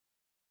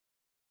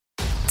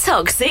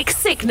Toxic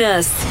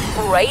Sickness.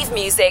 Rave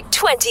music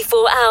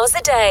 24 hours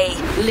a day.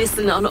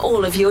 Listen on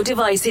all of your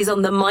devices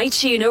on the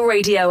MyTuner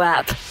radio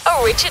app.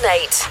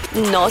 Originate,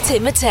 not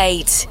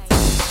imitate.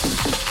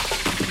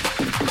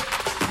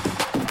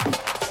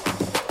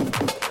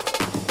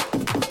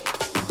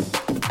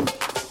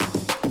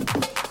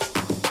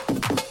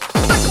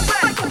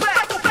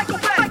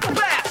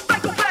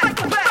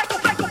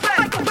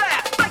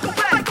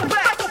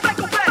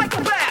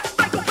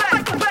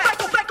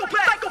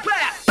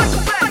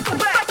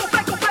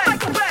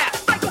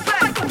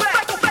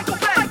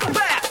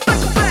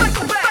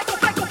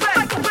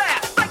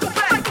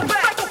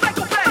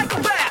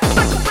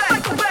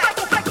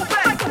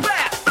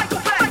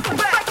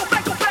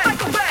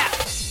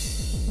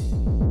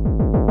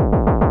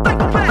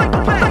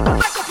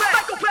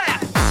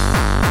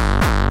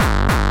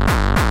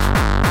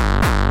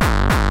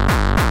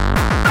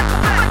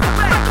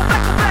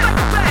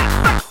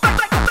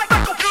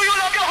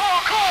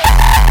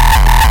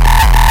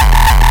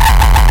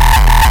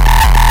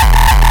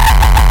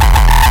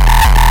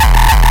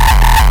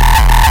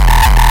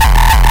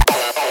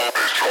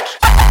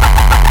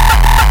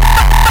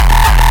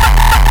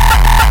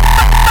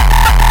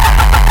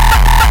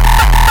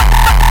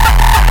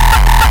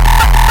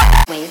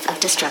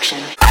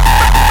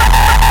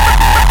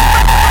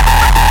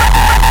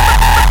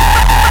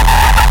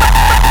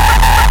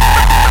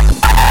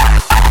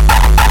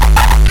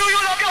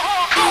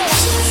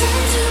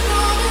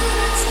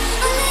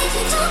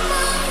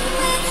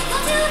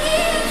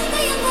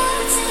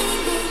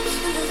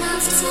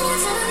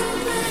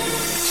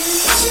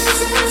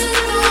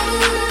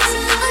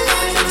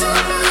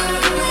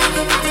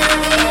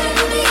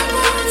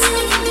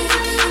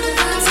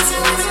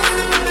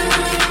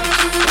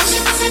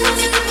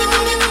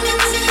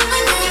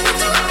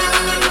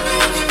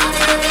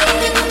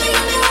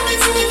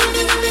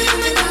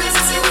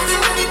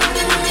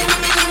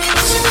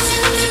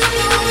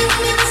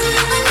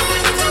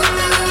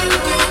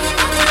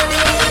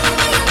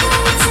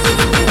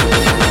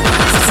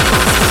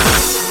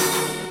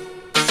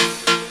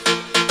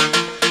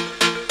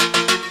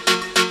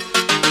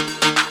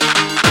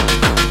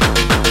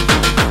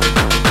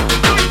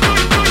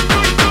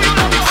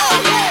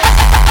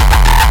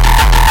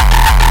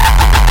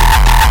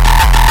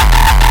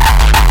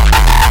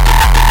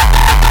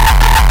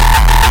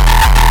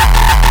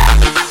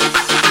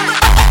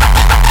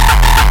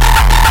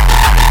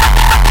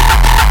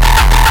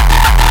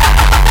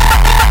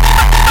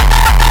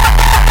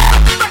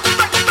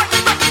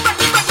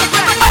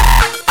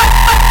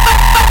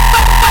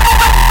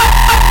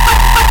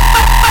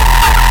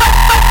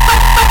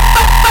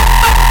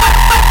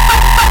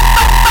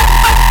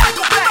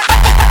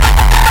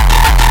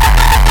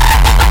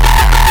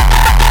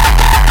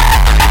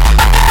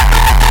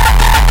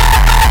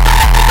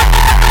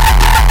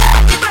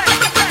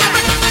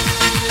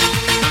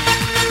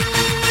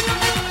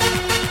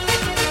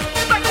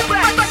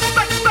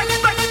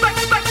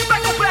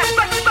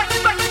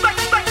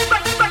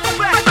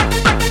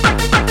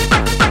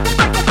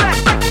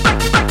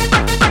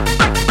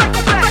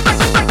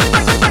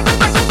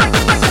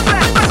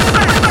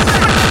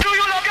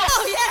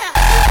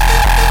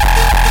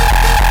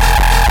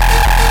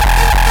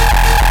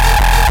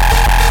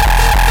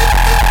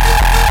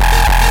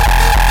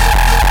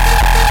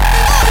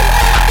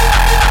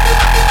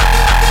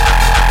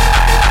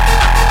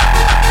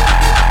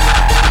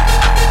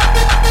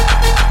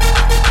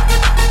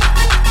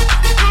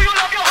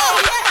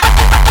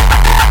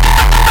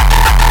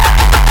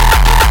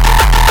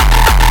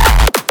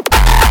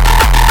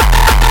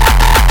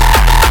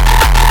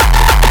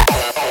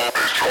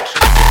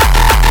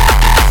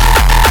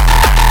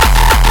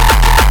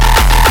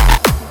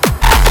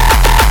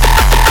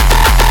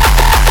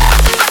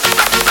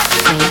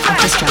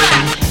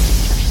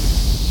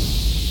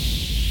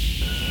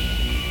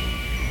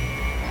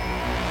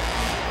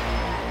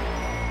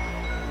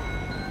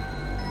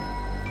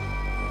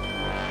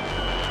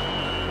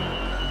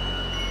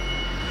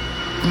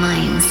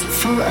 Minds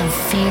full of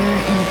fear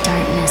and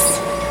darkness.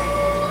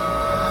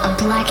 A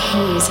black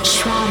haze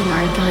shrouding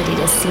our ability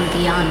to see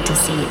beyond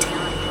deceit.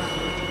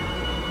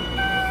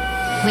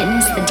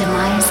 Witness the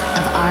demise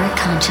of our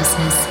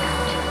consciousness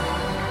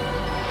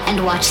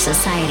and watch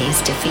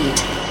society's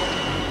defeat.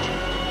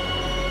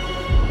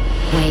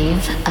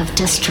 Wave of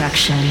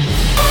destruction.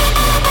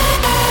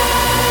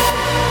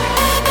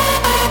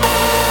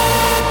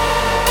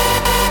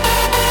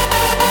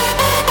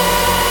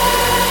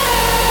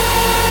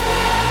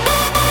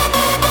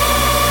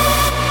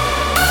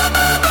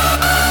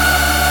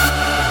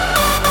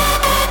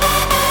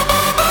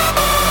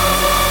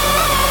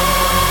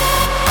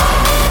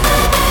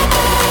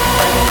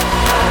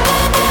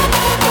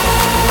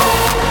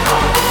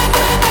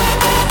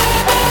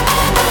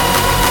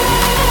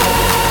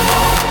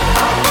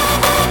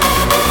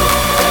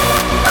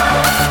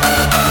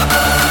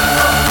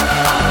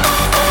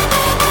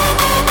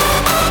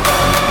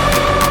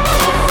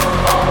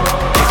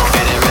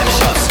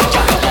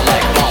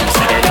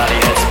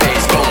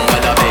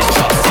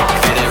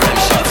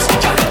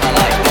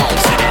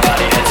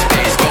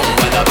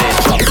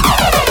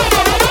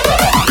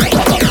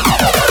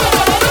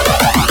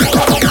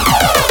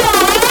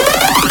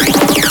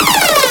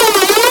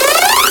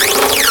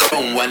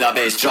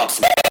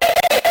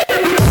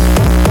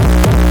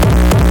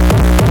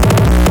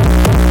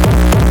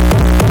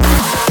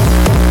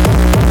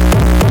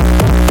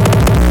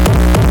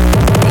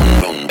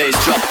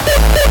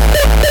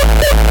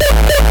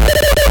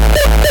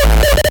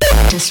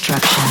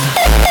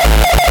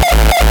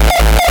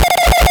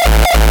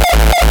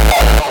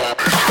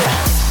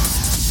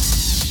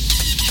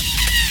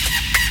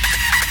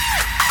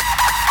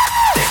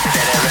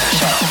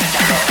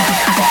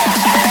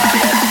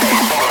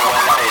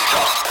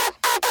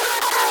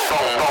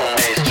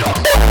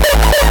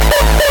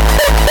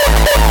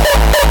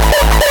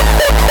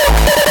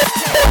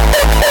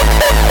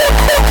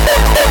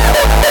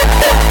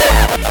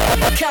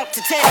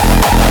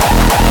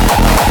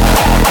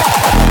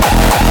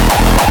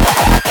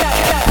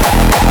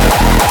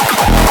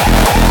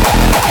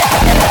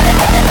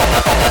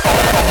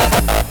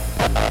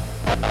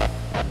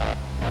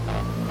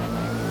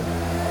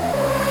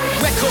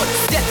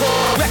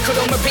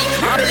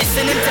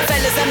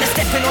 players and they're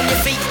stepping on your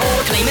feet.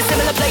 Claiming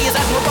similar players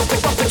have more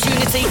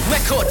opportunity.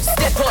 Record,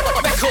 step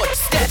up, record,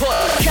 step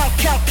up. Count,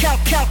 count,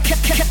 count, count,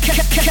 count, count,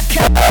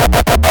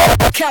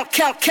 count,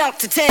 count, count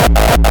to 10.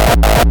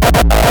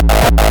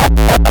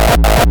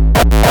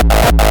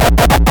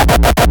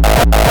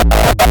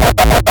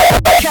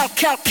 Count,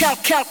 count,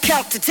 count, count,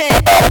 count to 10.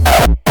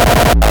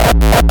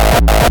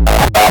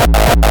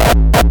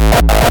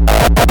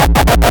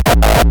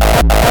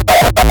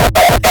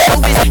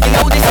 You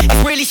know this, it's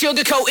really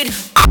sugar coated.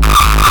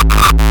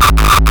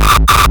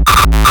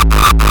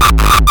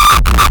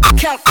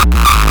 Count.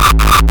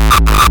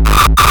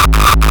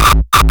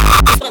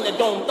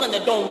 Thunderdome,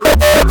 Thunderdome.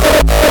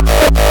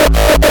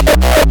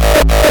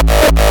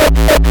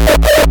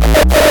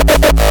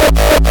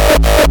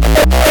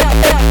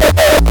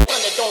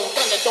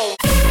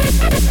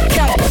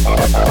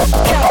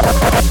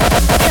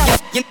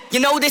 You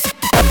know this.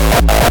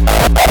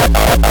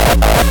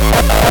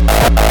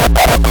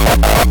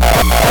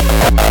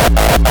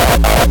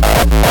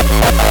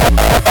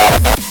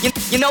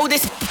 You know this. You know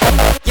this.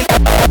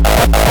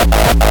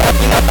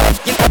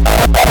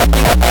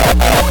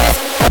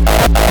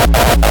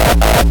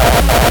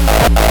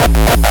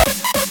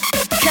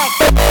 Count.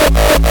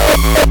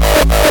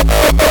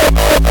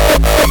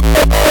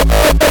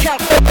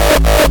 Count.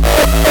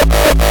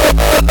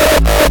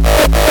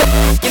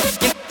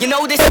 You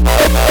know this.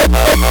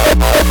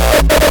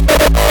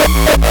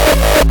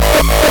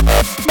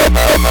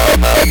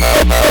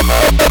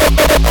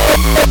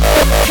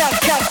 Count,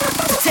 count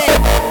to 10.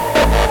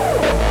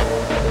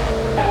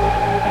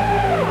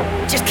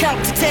 Just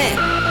count to 10.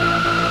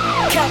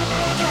 Count,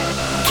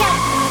 count,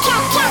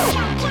 count, count.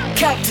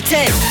 Count to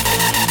 10.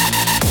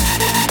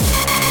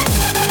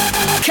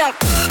 Count,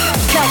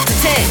 count to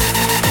 10.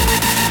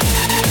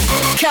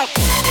 Count,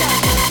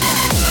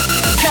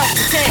 count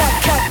to 10. Count,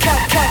 count,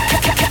 count, count,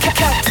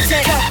 count to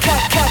 10. Count,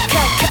 count, count,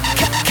 count,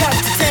 count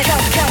to 10.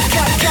 Count, count,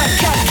 count,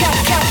 count,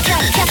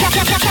 count.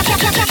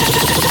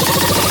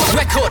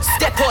 Record,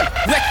 step on,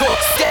 record,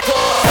 step on.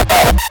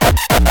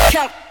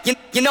 Count,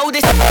 you know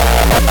this.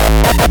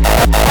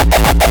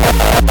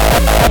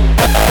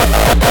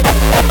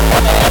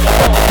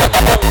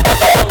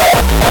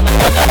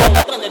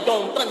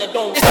 Thunderdome,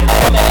 Thunderdome.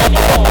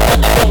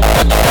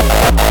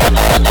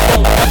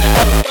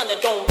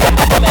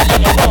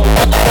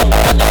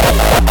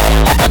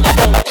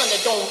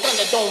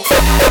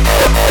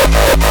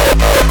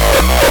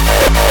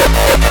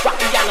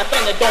 Rockiana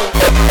Thunderdome.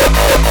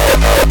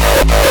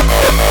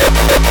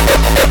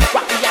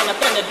 Rockiana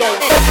Thunderdome.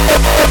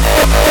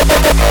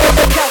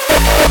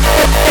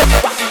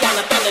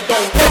 Rockiana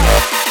Thunderdome.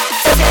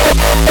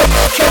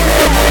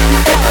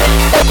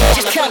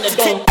 Just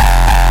Thunderdome.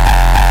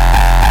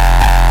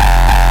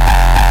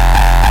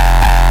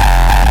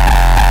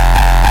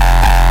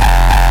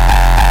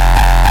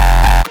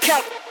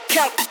 Count,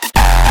 count.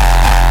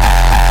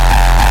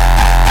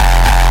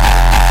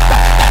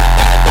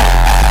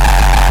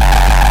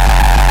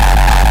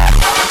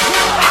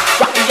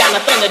 Rockiana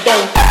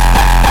Thunderdome.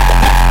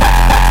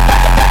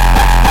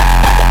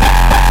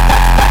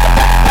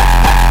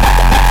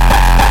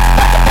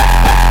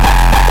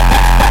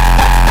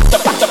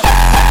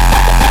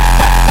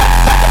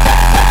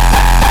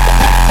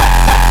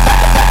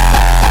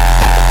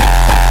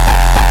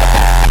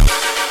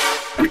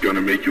 We're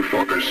gonna make you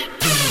fuckers.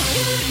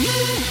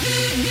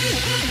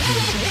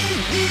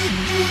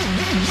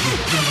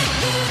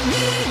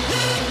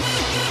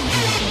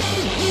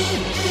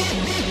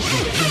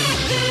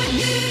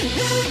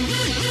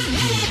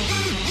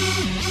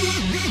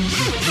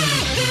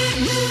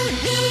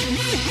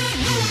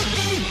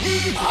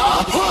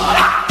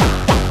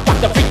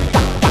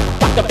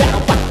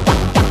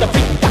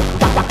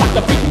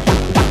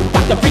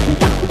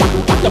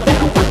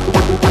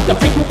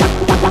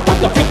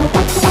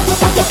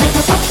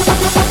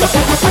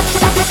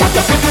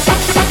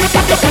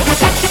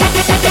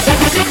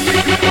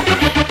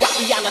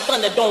 Rockiana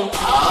Thunderdome.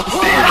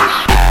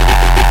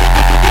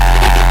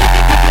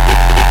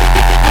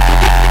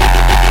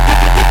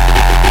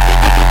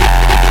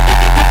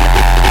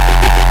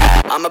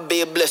 I'ma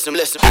be a blessing,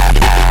 listen.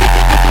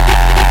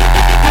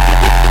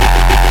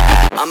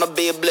 I'ma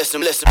be a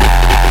blessing, listen.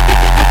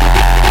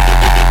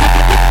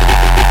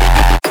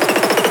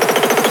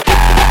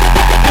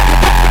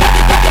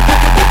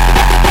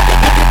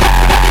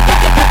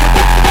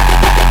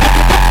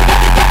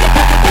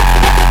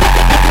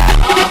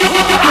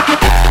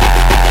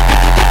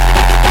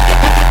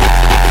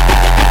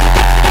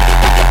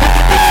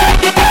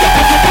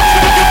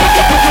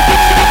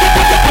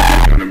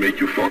 Gonna make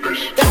you fuckers.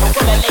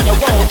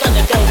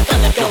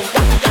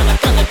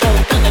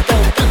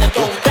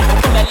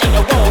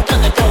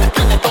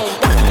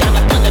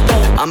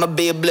 I'ma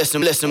be a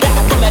blessing, listen.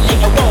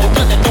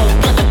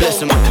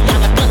 Blessing.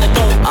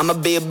 I'ma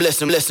be a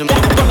blessing, listen.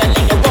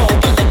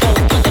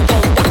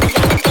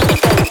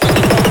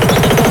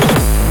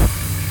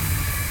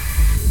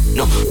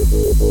 No.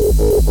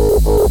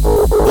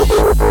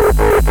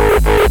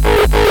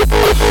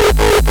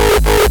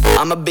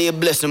 I'ma be a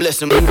blessing,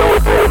 blessing. You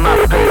don't set my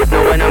pace,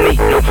 no enemy,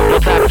 no.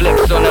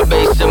 Multi-flex on the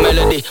bass and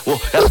melody. Whoa,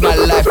 that's my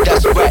life,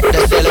 that's right,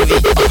 that's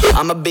LV.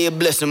 I'ma be a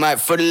blessing, right,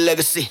 for the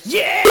legacy.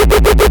 Yeah!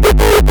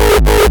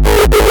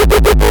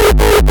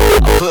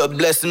 I put a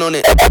blessing on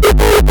it.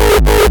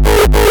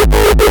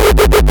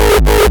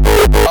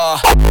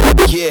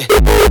 Yeah.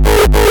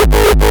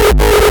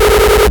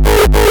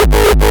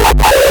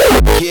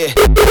 Yeah.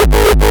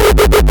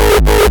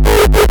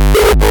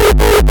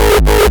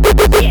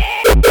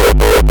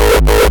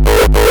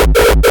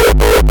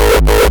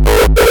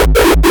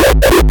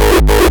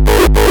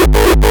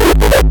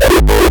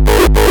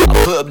 I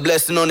put a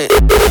blessing on it.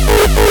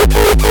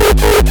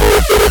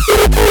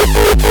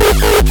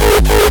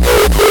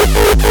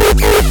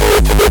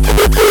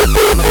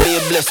 I'ma be a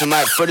blessing,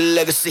 right, for the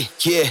legacy.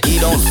 Yeah, he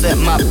don't set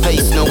my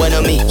pace, no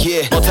enemy.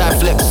 Yeah,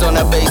 multi-flex on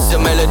the bass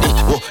and melody.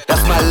 Whoa,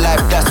 that's my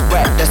life, that's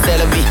rap, that's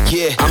LV.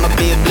 Yeah, I'ma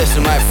be a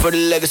blessing, right, for the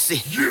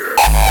legacy. Yeah,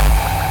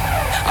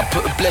 I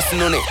put a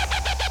blessing on it.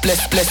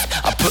 Bless, bless,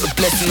 I put a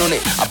blessing on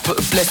it. I put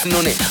a blessing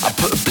on it. I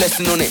put a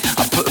blessing on it.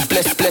 I put a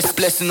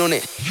blessing on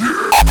it.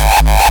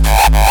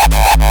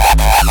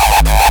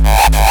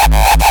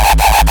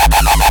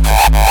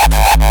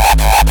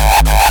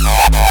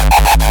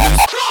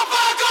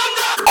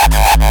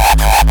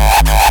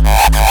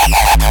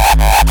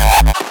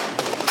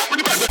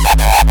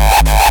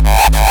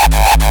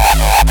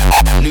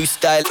 New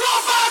style.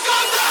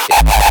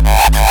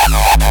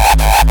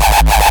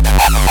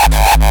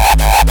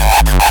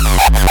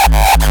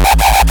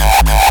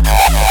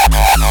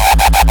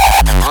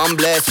 I'm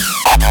blessed.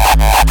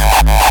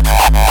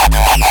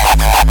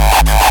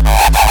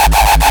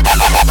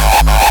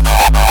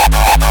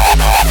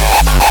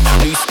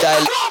 New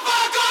style.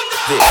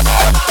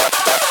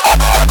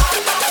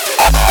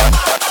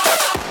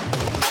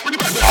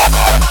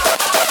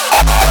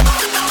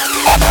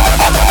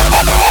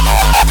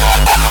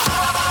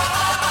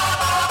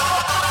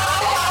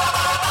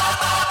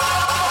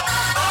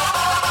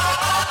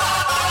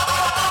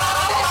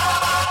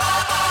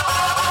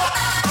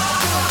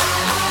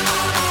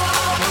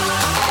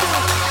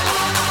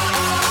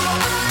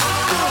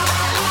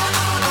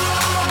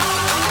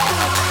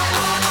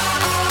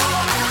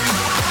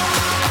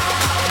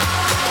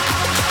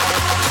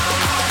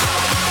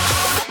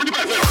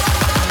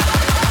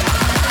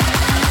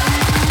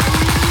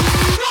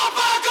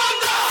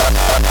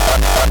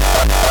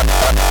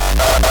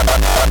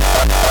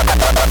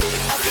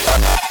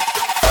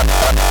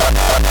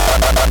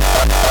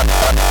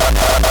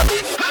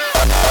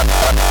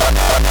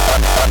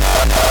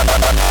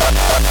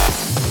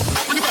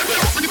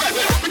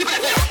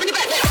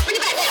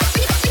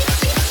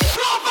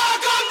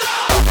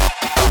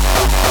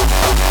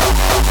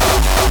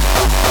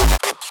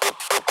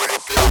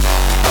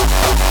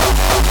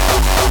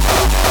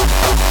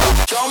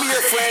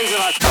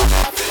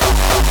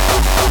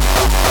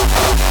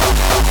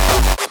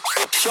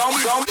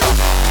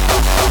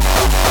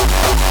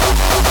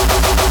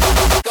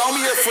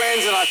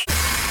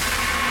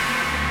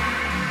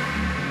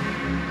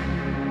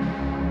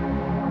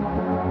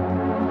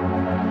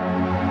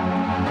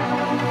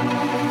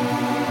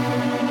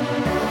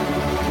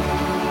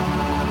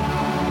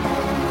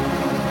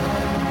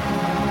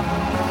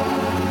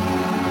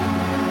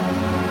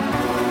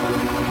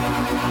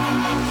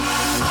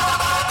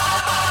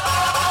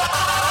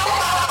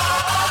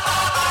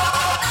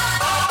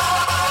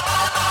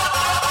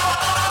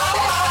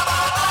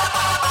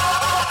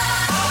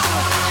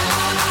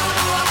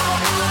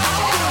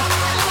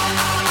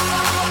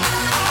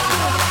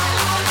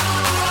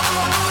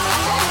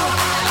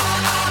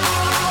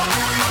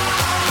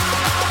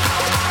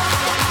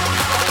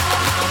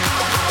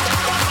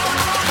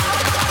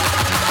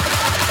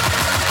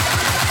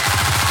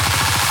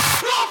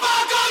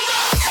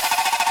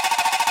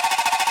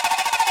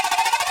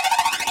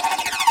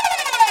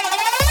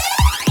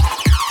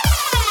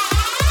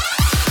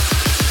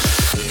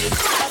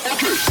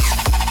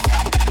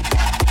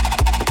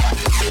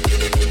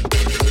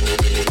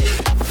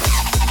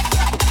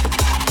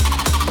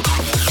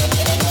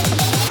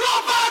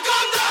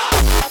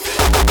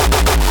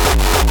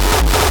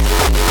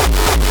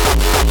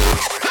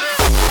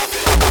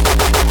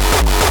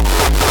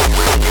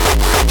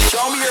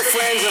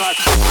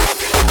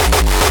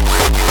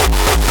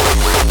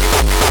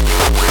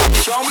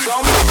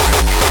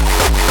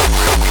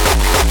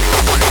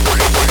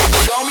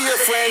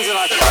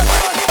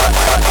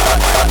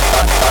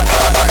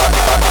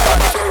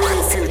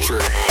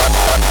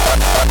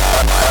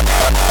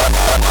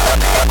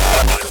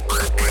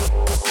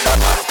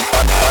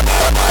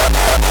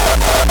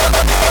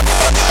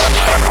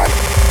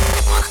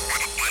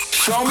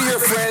 Show me your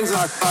friends and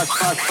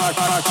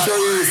I'll show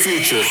you your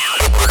future.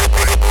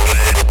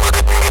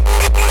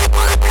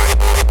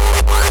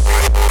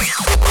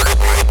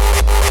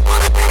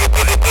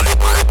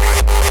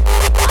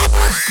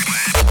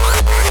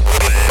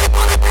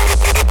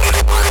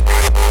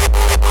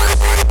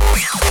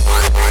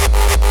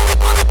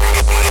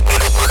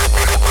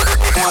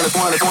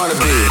 Wanna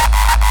be.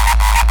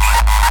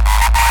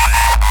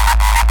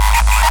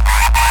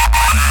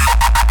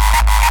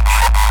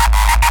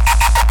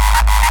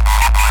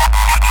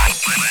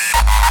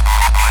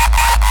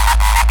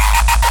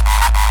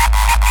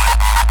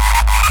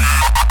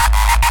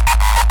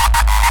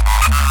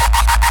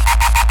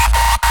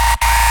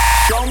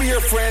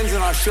 your friends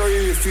and I'll show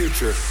you your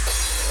future.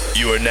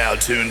 You are now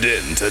tuned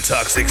in to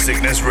Toxic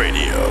Sickness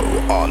Radio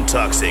on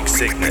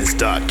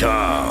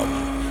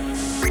ToxicSickness.com.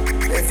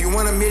 If you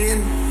want $1 million,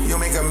 you'll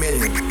make $1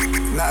 million,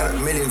 not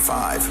 $1.5 million.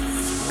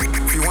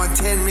 If you want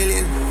 10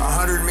 million,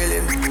 100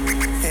 million,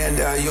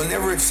 and you'll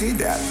never exceed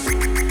that.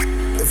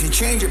 If you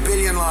change 1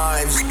 billion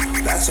lives,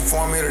 that's the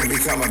formula to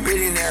become a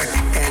billionaire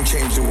and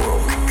change the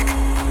world.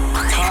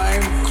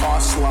 Time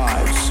costs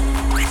lives.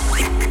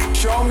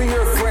 Show me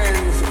your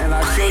friends and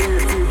I'll show you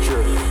your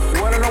future.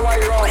 You want to know why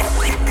you're all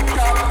f***ed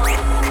up?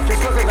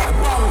 Just look at the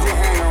bums you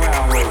hang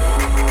around with.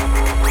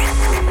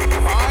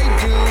 I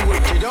do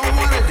what you don't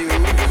want to do,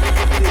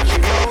 that you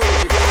know that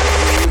you got to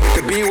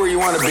do to be where you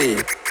want to be.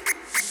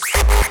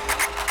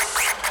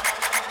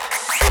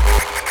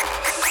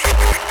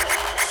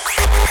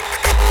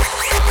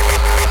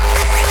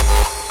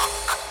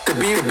 To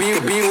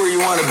be where you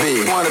want to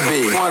be, want to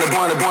be. Want to be.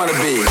 Want to.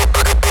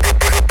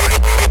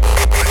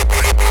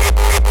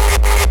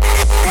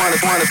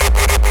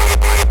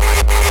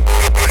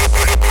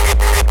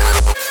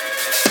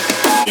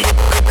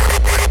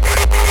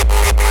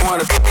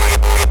 Want to.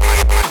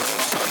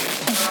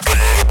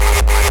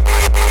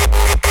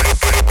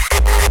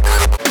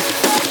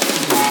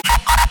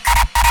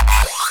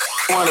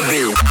 Want to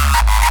be.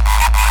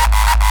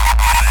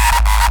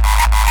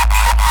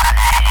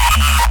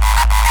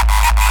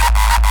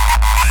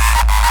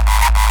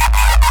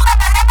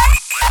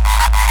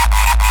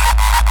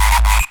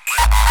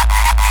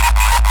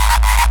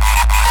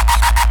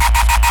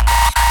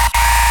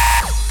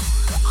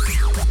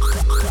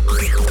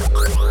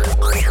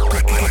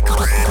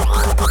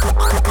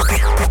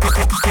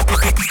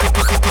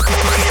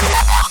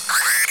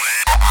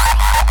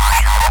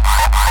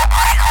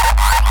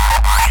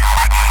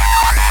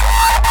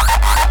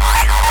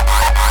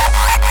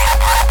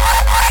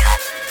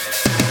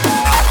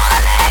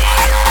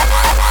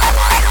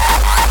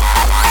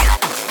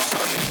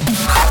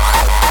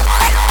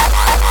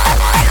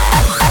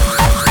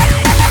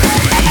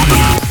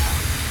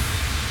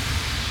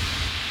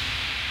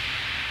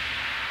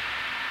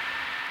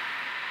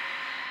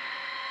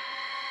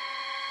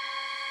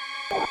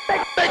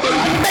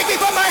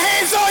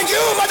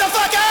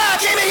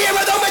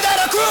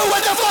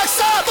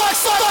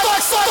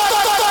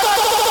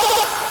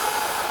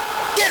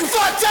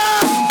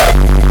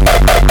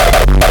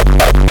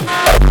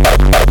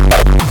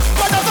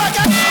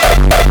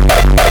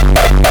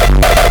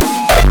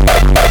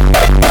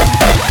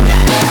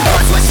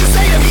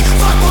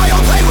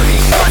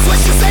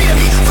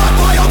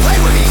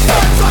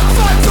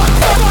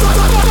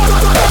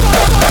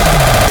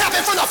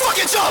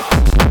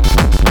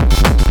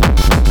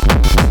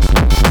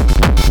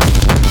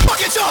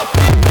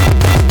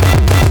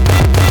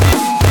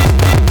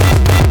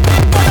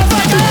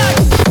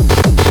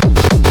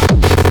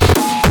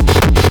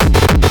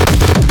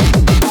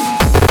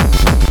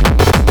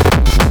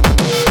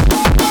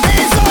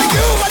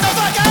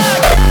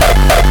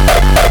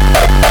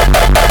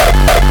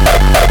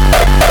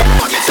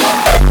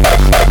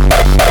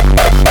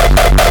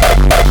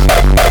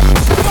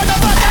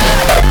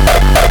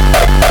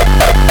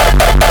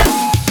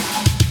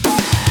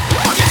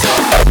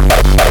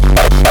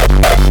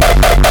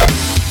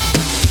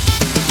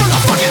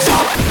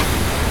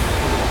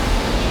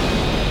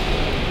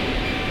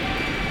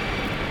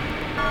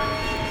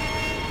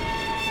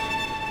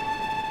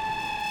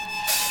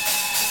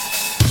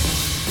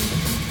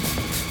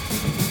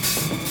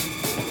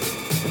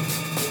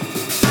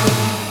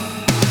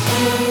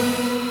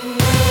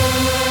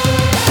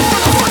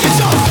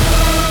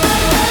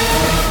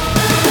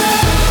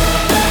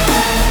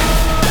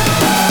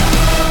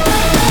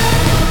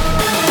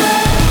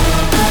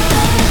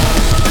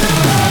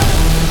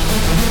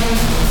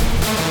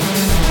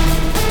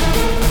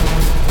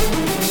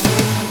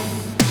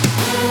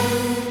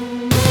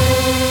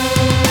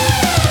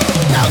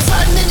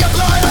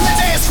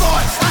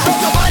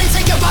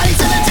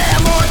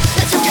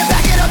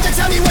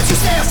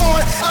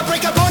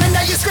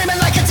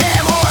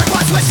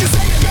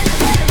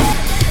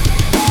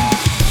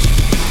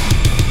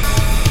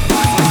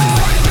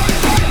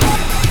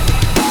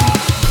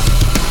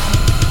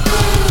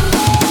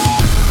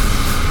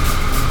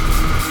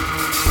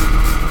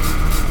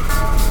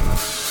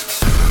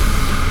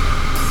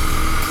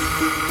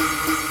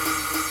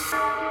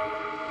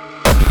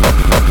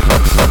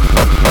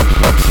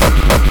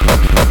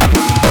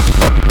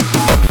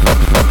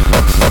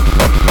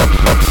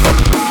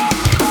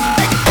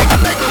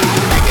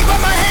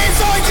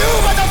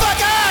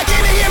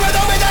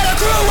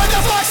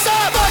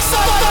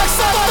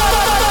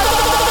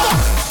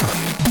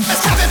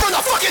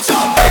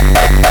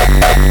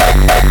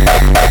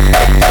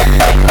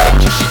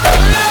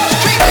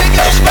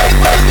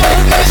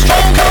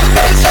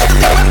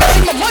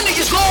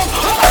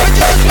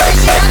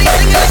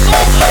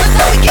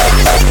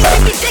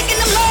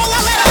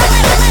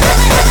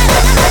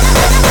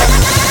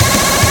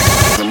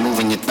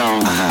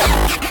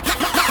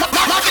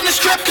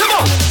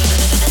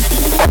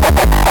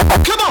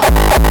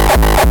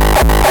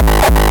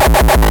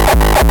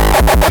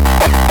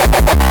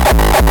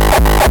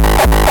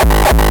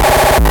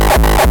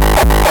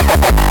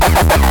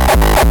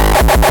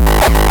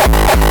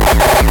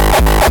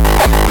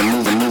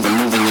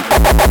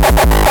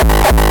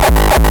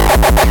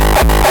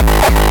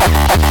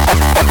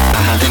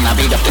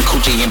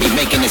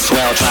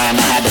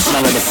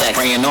 smell of the sex.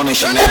 Praying on it,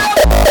 Chanel.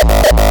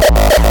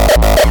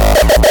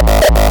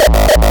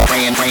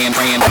 Praying.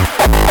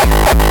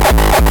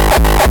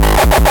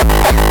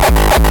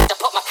 To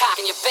put my cock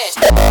in your bitch.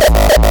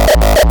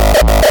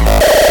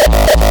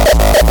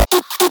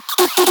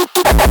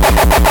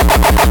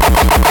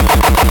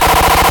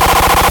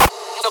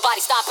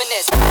 Nobody stopping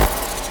this.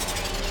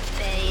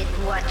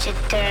 Watch it,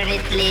 turn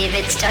it, leave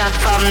it, stop,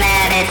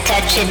 format it,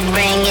 touch it,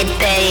 bring it,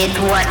 pay it,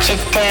 watch it,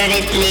 turn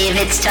it, leave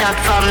it, stop,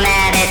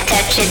 format it,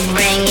 touch it,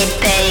 bring it,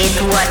 pay it,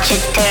 watch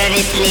it, turn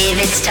it, leave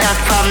it, stop,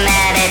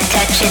 format it,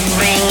 touch it,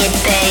 bring it,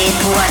 pay it,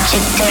 watch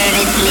it, turn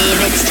it, leave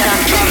it, stop,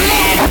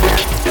 format it.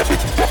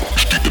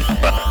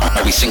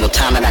 Every single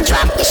time that I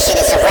drop, this shit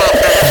is a rap.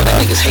 For the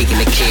niggas hating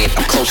the kid,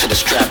 I'm close to the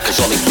strap, cause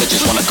all these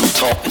bitches wanna come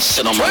talk and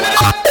sit on my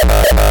lap.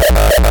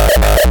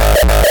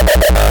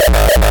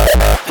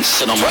 And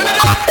sit on my lap.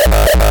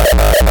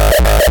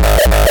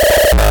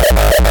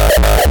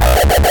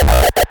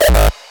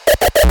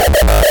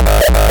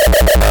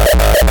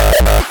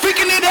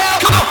 Freaking it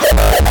out, come on!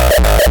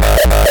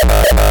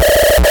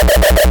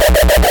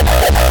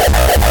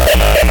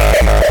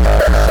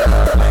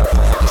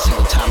 Every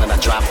single time that I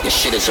drop, this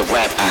shit is a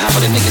rap. For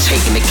the niggas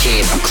hating the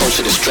kid, I'm close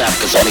to the strap,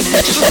 cause all these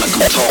bitches wanna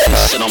come talk and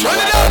sit on my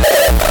lap.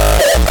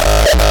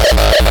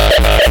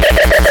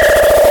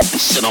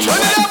 And sit on my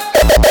lap.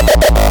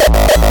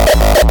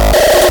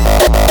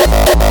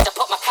 To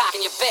put my cock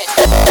in your bitch.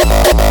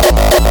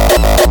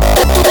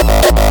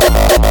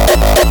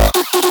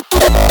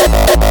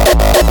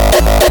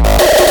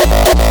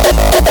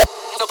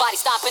 Nobody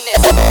stopping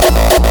this.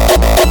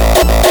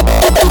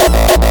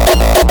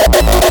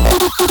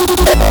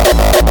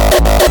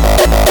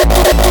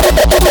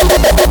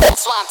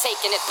 That's why I'm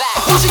taking it back.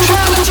 Was she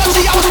trying to touch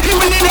it? I was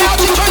peeping it out.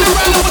 She turned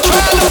around and was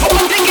trying to put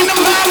my dick in the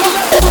mouth.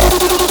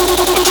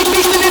 But she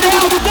beasting it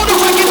out. Want to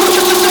wreck it for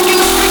just a second,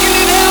 I'm freaking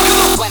it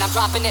out. When I'm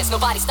dropping this,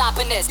 nobody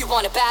stopping this. You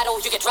want a battle,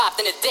 you get dropped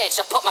in a ditch.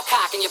 I put my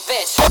cock in your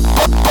bitch.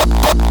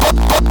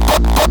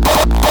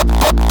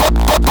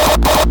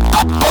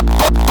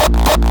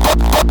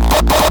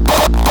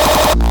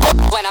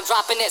 When I'm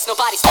dropping this,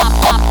 nobody stop.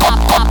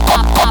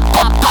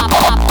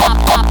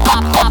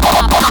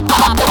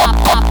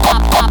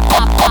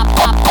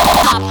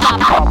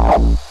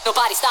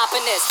 Nobody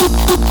stopping this.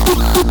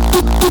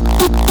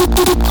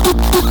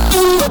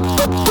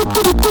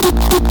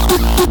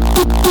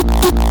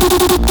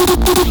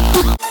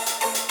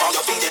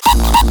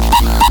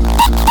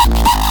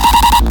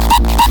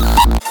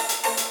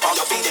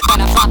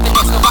 When I'm dropping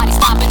this, nobody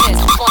stopping this.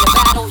 You want a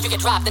battle, you get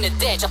dropped in a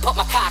ditch. I put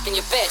my cock in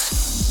your bitch.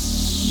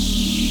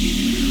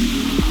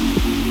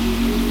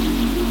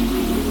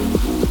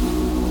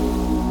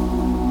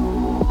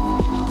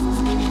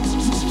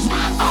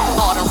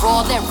 All the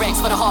raw lyrics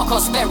for the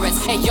hardcore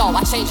spirits. Hey yo,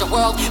 I change the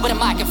world with a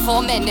mic in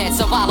 4 minutes.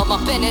 And while I'm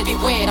up in it, be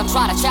weird, I'm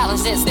trying to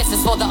challenge this. This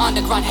is for the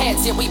underground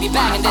heads, yeah, we be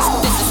banging this.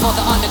 This is for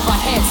the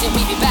underground heads, yeah,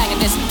 we be banging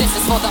this. This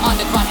is for the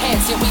underground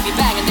heads, yeah, we be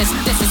banging this.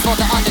 This is for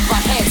the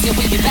underground heads, yeah,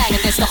 we be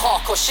banging this. The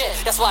hardcore shit,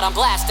 that's what I'm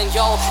blasting,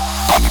 yo.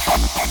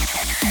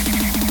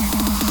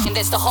 And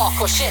this the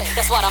hardcore shit,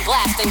 that's what I'm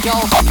blasting, yo.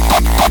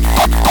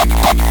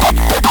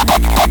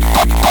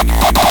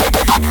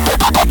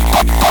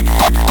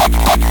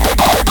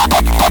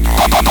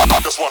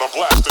 That's what I'm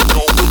blasting,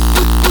 yo.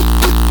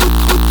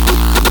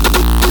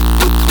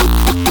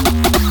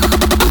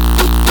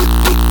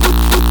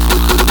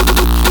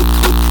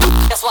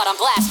 That's what I'm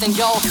blasting,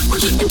 yo.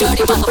 Keep it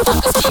dirty,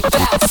 motherfuckers, keep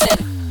bouncing.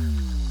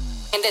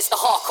 And this the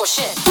hardcore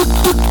shit.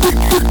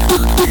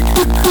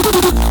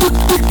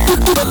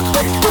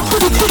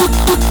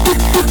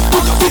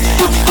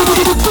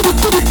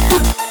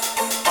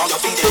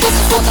 This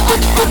is for the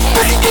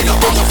underground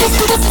heads.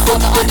 This is for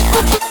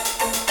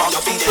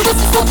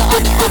the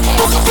underground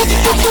heads. This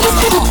is for the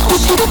underground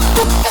heads.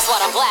 That's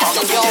what I'm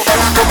blasting, yo.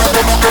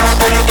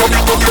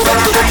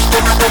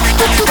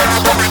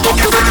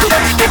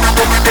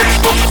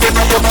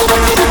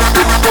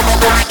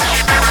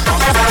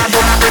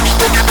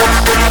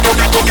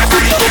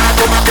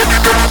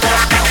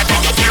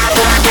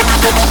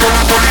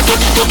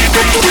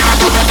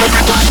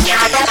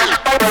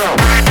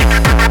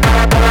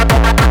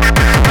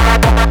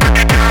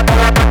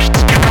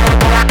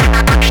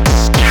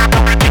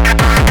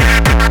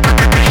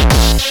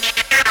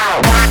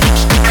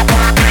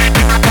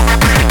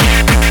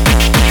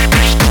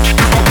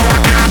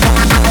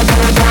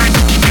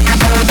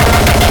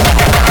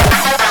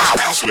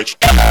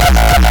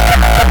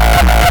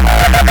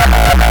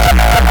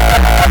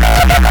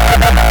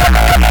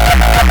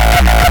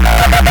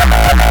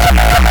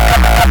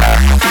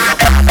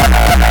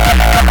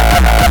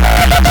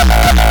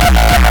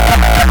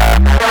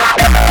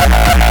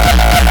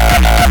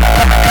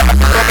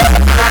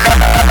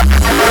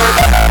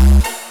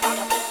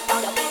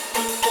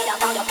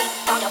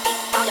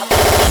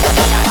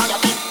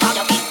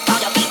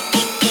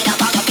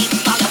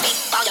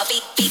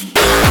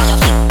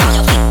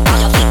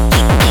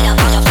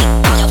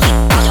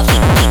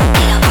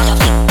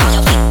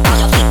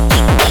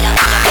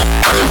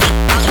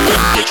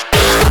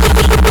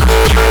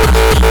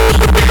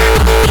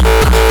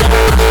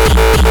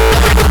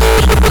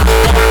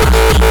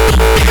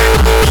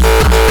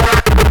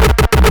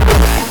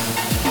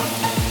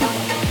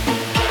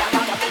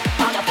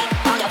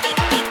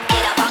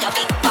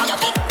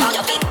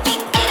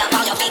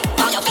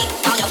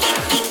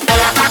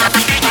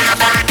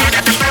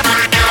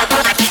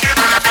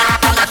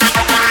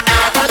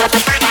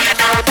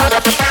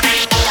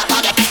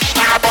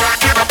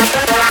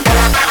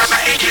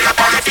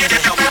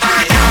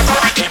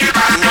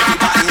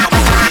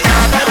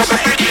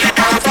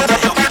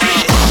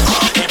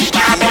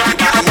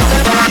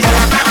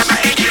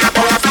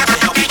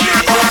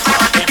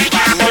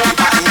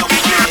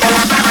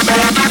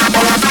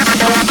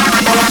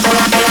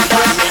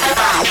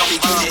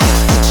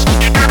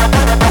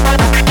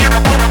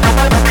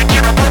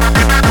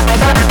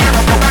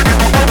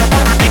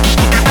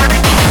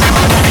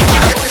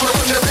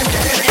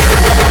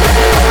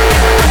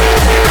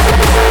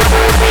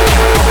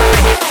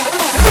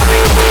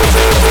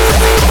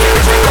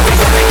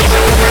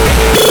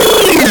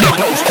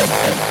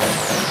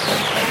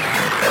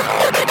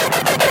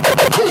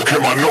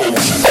 my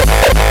nose.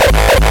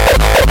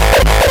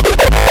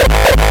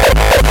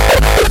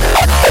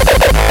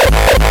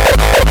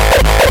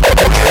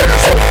 Put your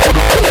hands up for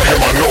the coke in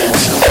my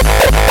nose.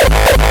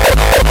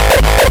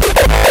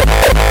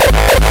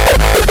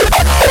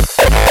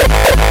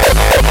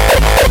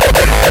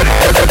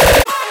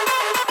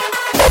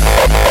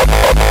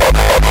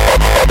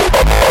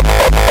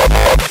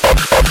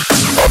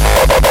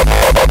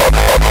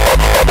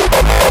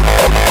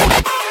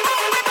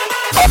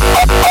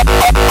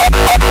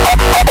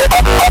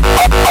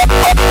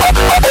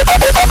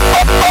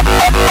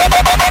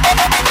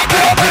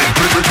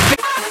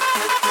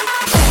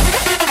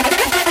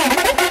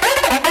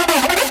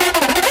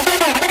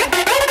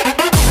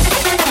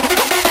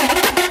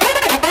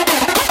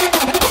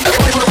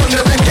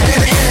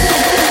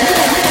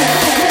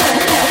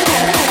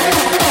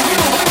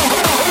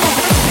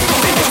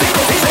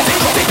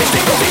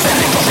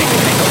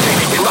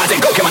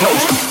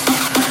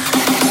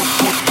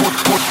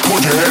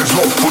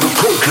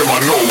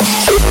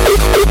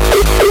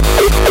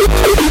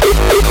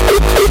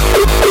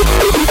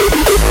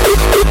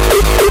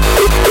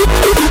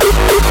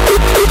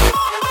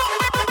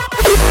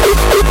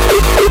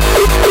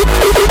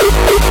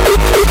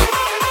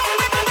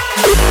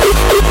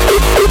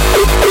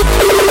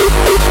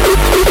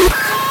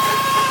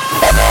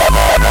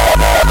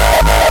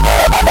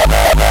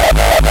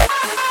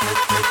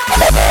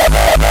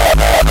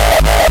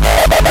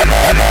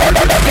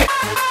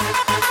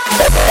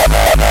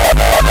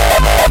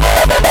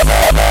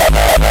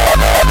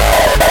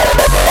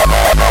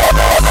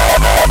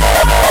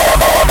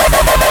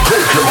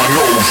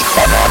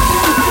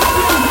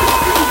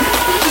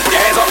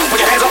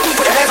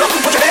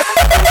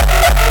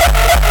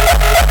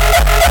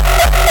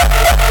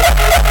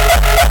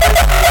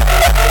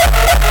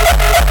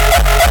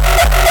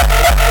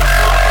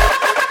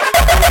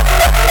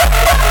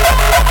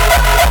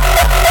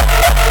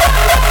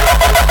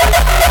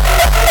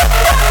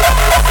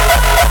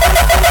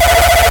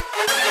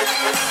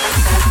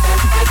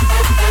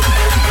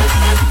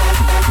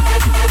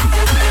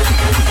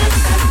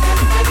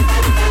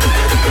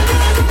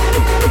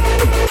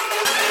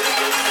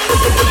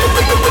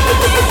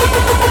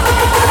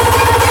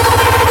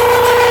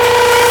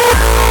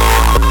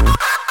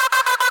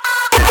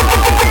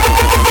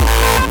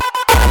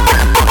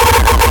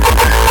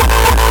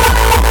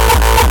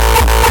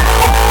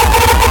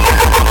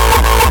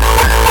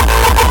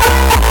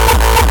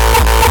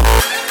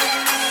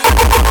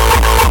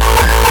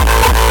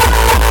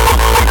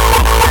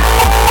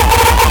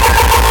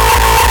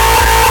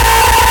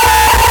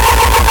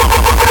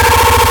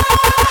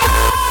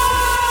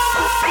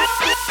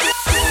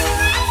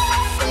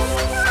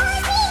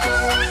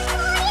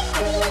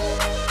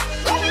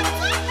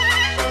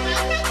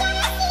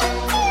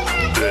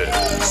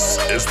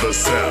 The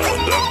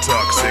sound of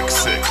Toxic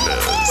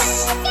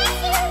Sickness.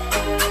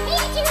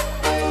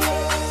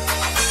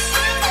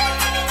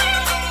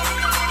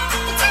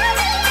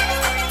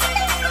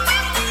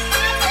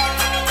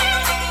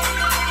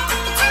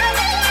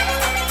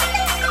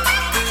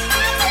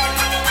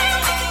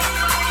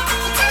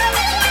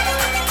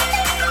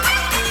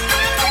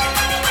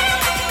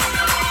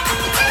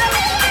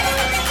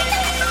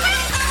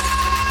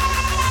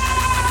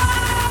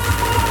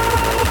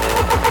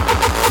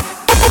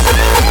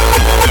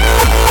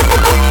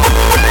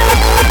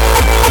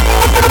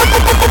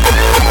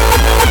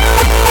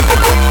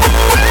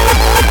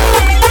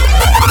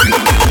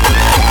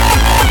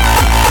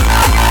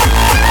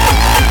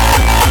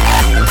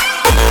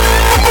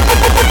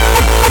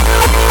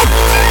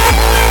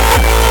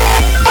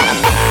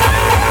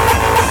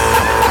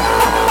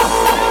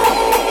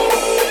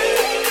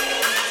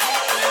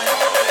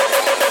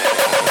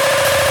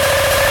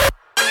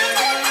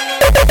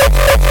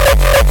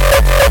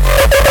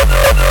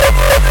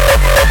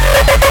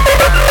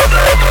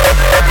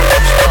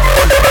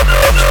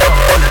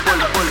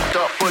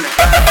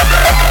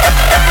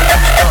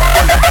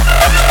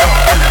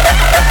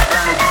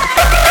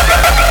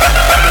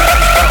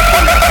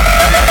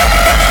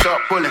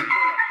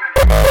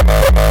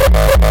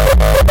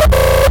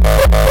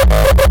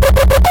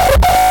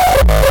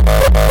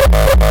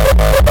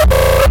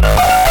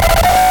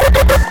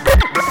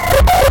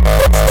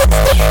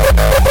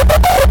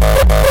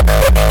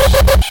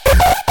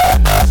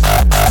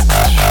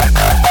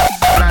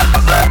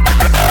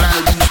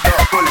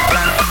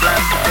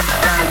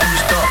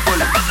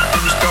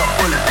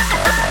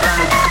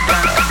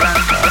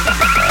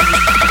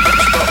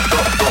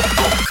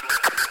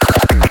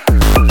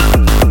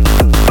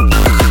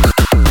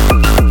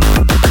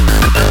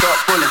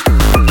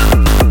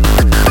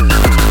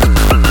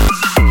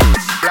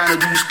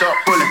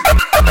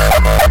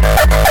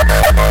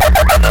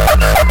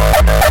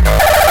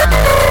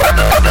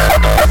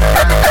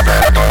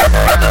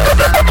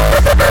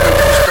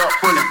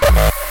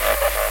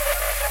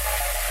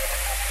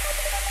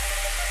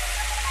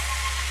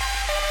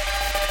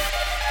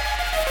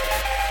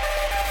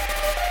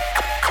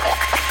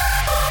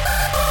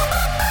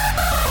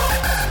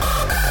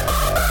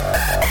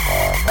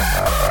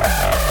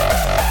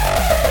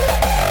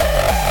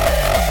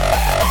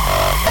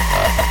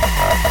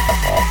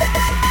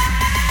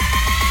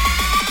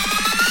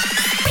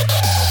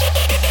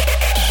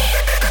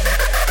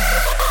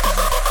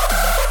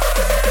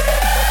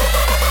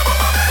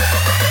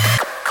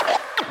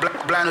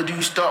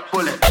 start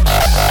pulling. Brand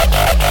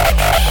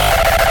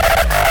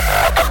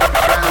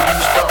new,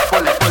 you start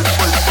pulling. Pull.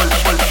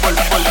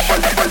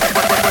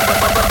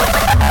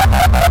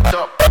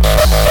 Stop.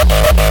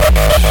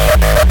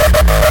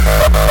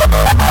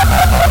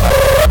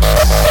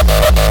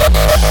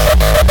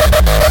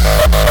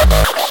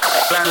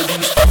 Brand new,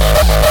 you start.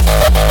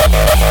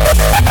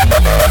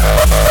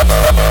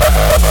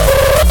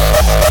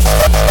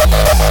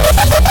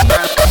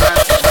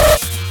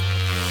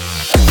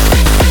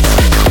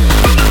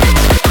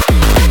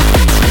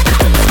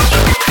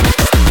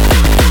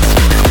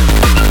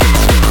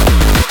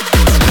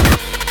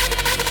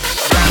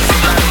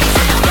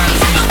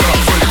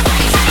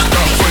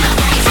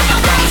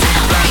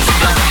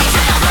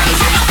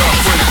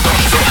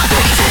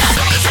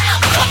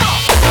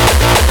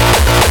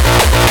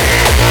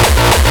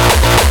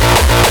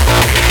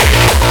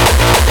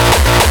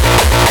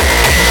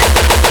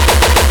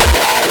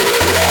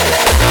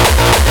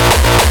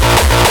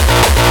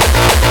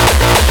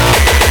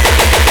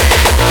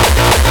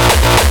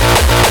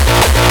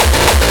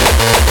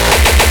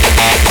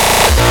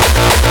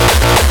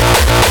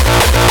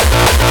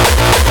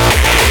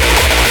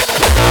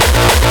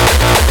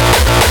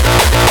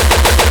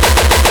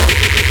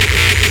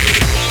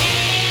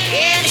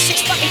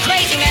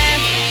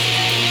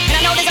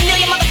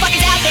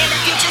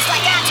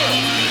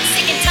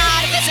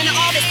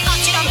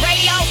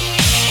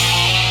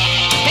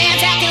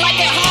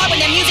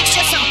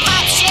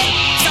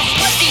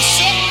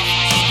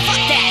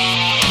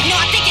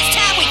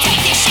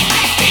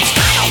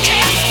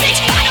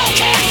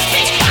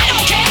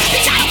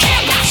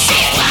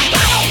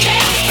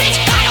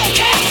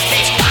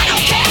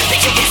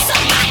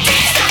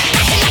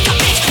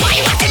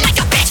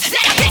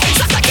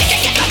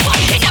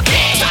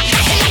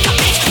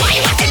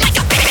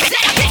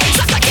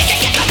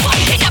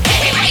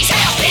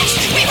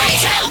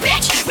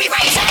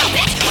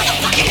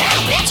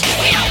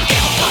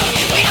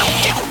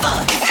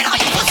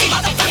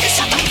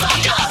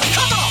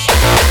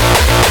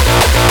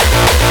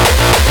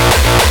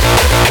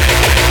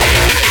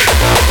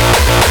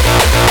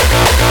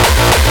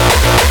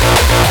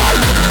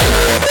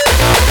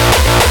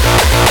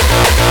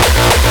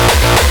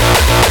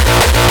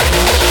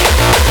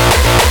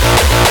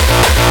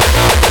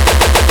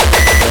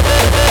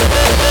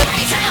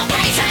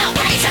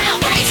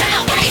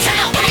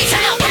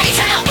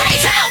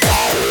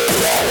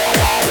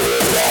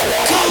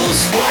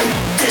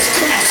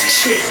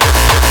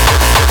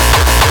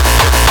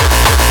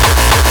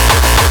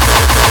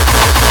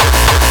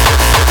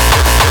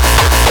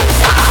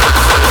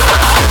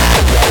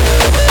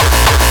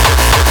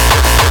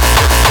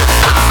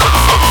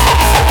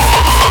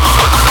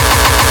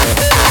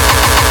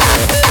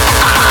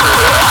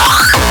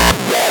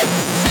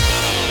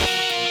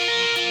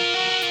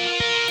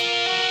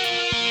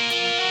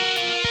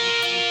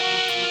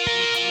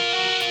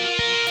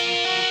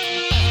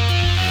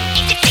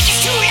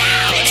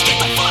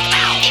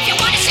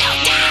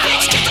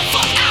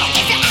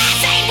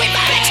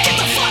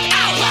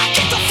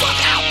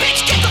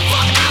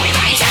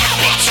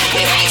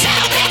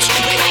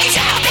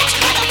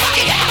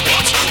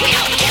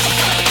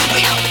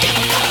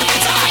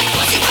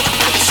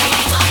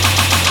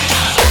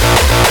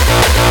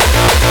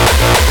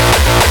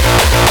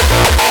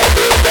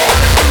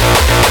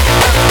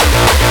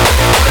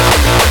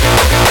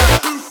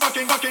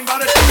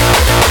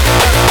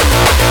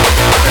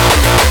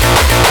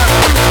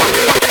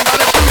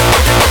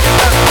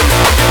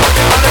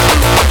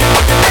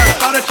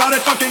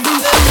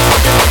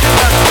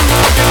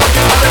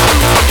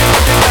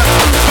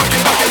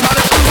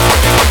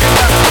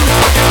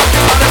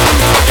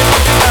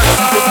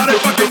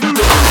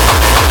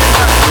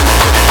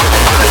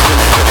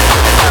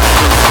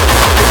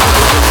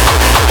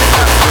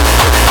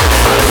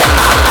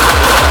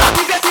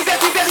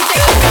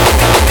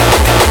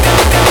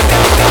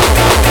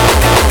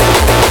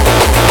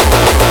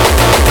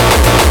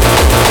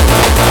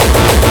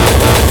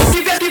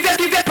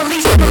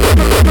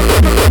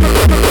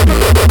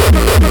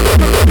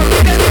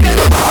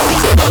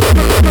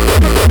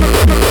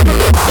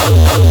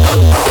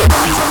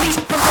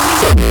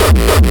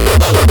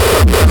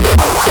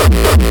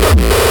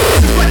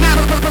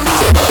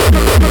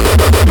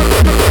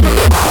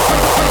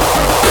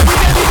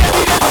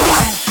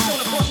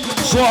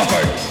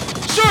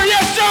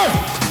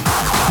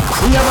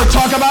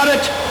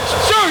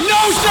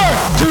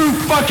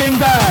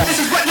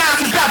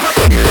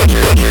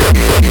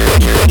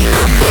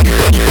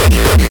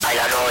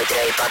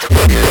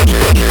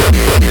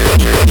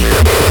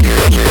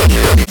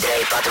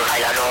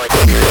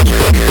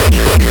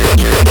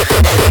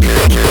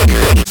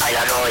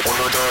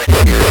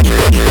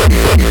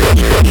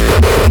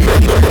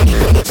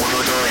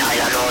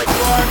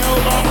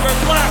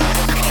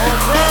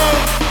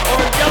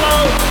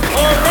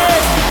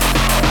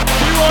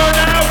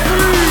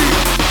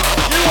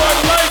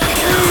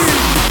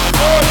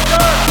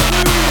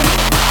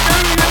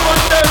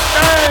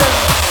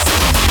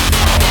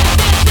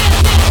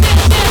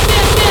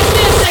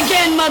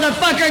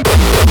 Motherfucker!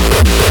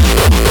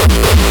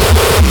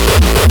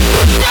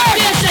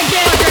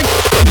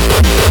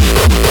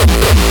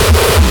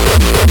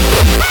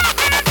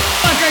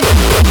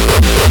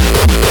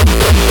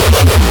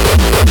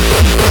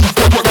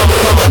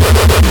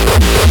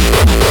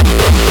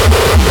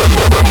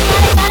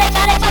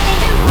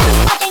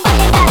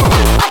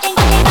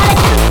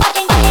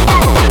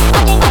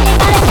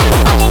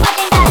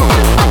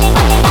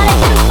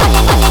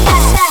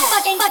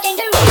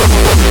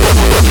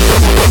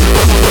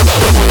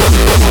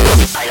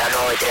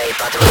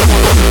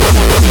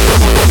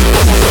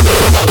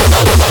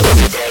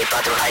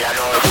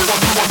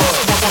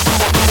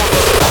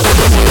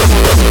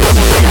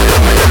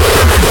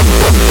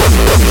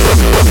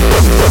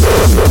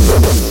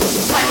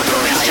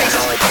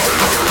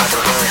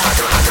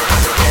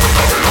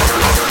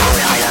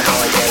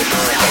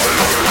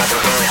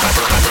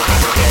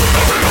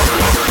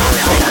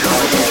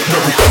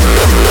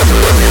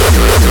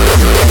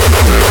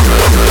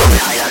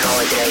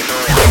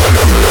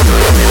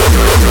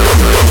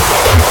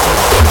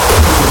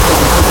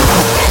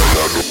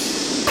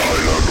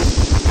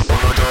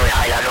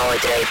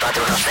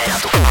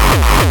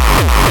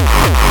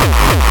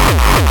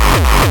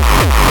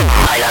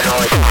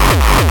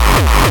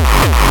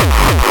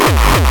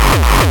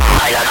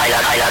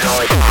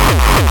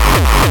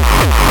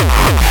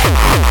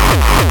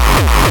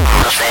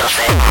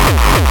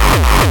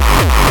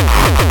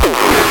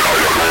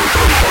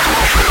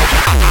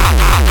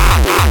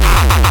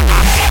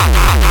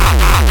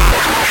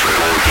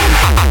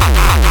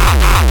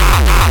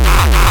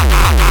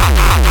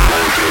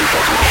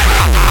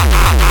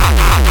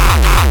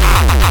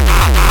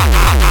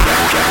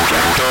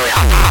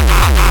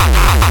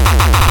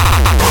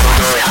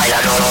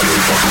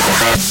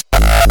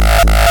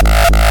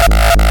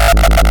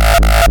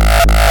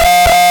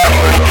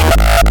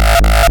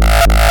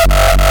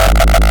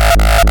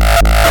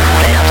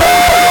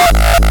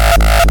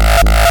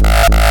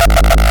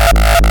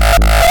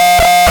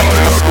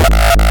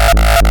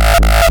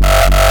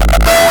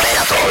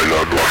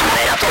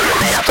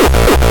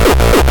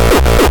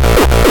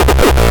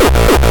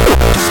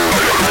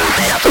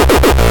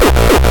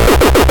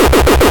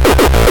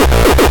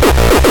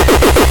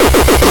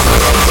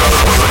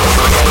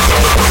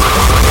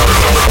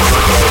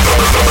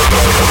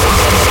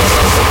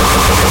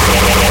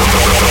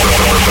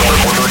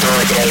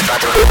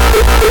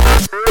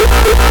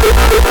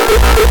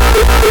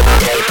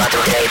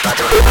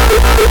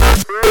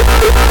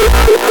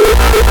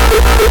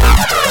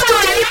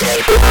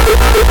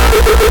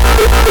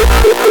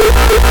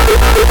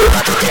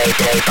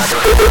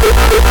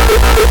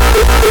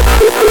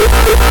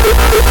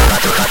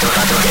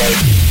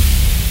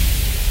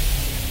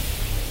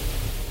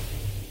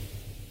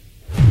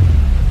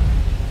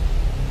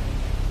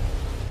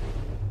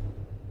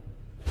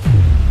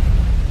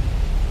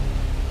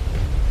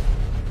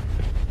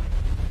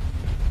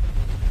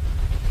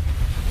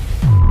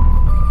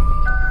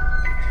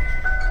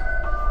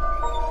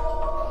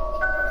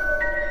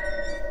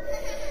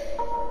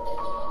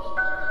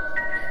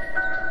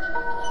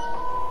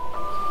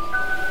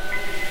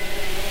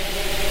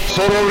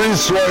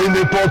 Sororis suae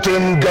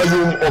nepotem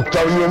Gaium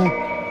Octavium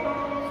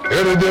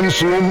heredem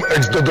suum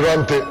ex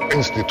dodorante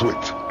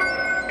instituit.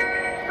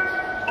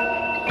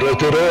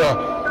 Praeterea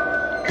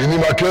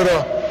inimacera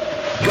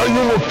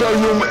Gaium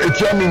Octavium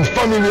etiam in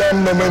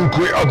familiam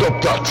nomenque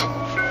adoptat.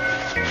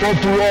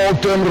 Populo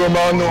autem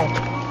Romano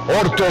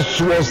ortos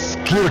suos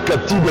circa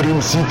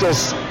Tiberim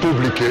sitos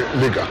publice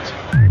legat.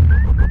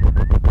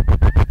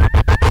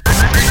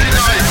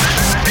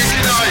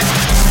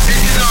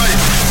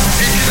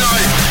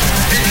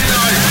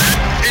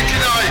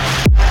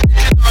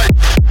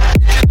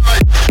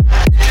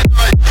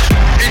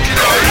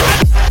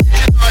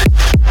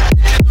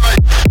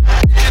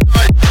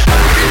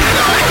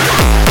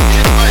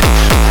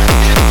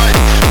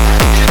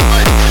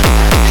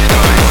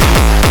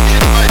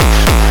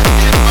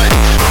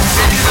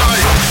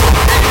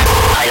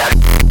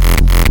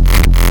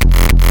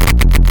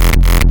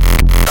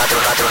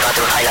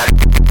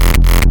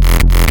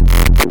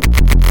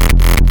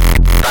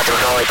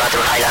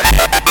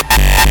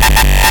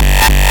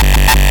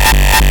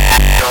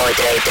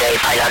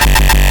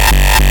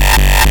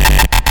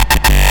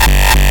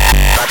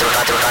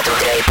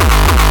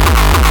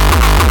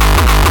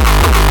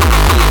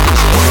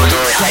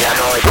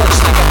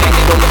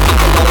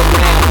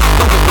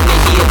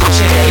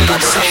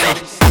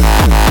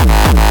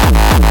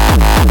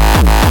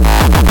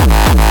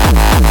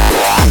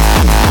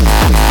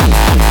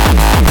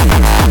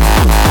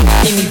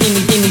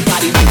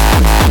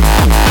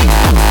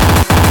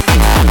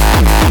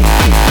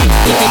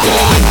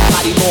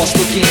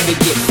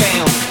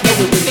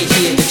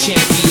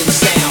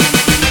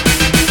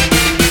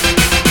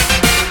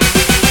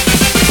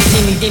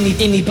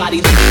 Anybody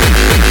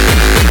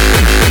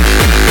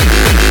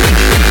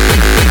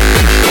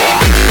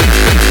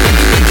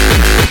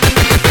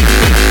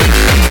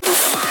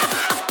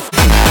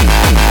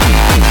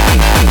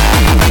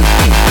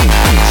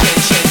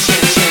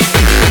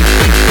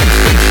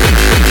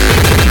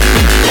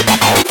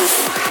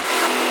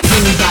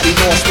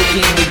lost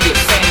again to get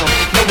found.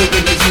 Know it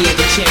when they hear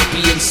the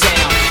champion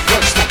sound.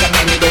 Works like a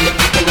magnet on the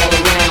people all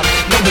around.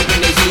 Know it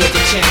when they hear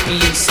the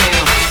champion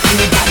sound.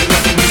 Anybody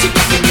love the music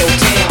up in your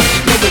town.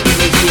 Know it when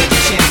they hear the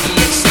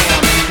champion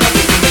sound. Know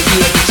it when they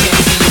hear the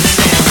champion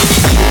sound.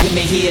 When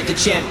they hear the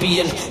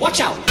champion,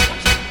 watch out.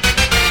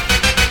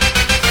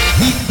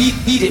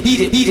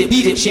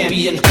 Beat it,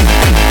 champion.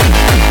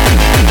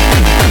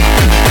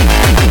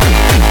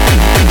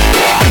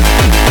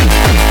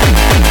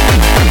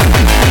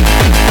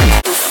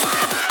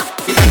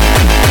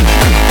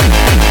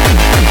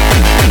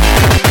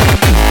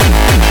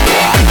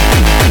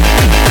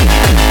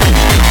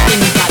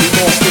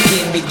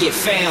 Get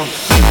found.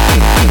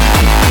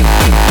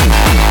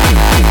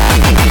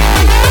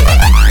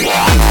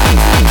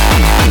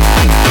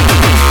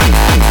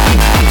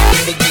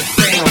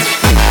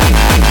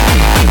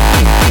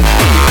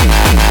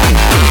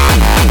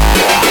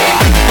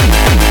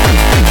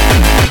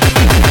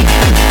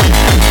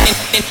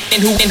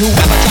 And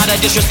whoever try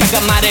to disrespect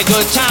a mighty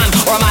good time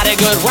or a mighty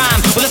good rhyme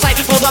with a sight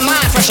for the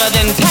mind fresher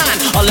than pine,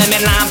 a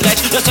lemon lime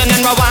pledge Listen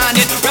and rewind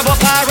it. Rebel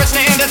pirates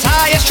stand as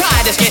high as try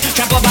to get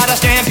trampled by the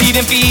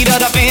stampeding feet of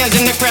the fans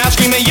in the crowd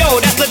screaming,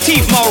 yo, that's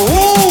Latif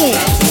Maroon.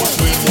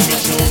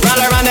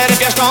 Rally around that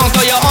if you're strong,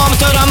 throw your arms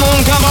to the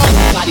moon, come on.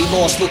 Body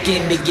lost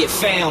looking to get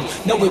found.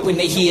 Know it when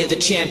they hear the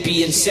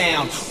champion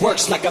sound.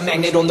 Works like a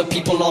magnet on the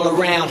people all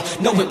around.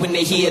 Know it when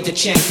they hear the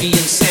champion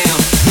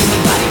sound.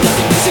 Anybody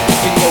loving music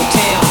up in your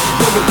town.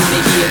 Know it when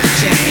they hear the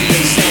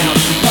champion sound.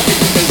 Love it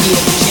when they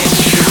hear the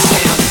champion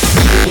sound.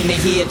 Know it when they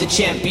hear the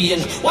champion.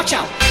 Watch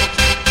out.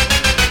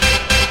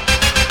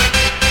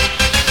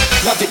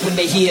 Love it when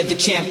they hear the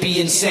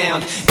champion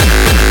sound.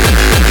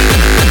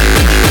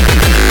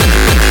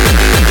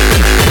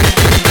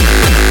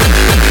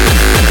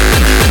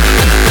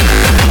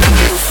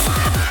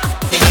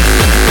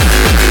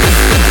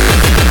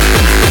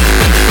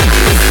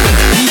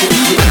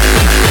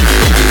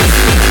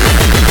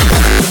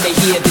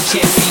 Hear the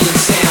champion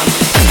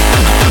sound.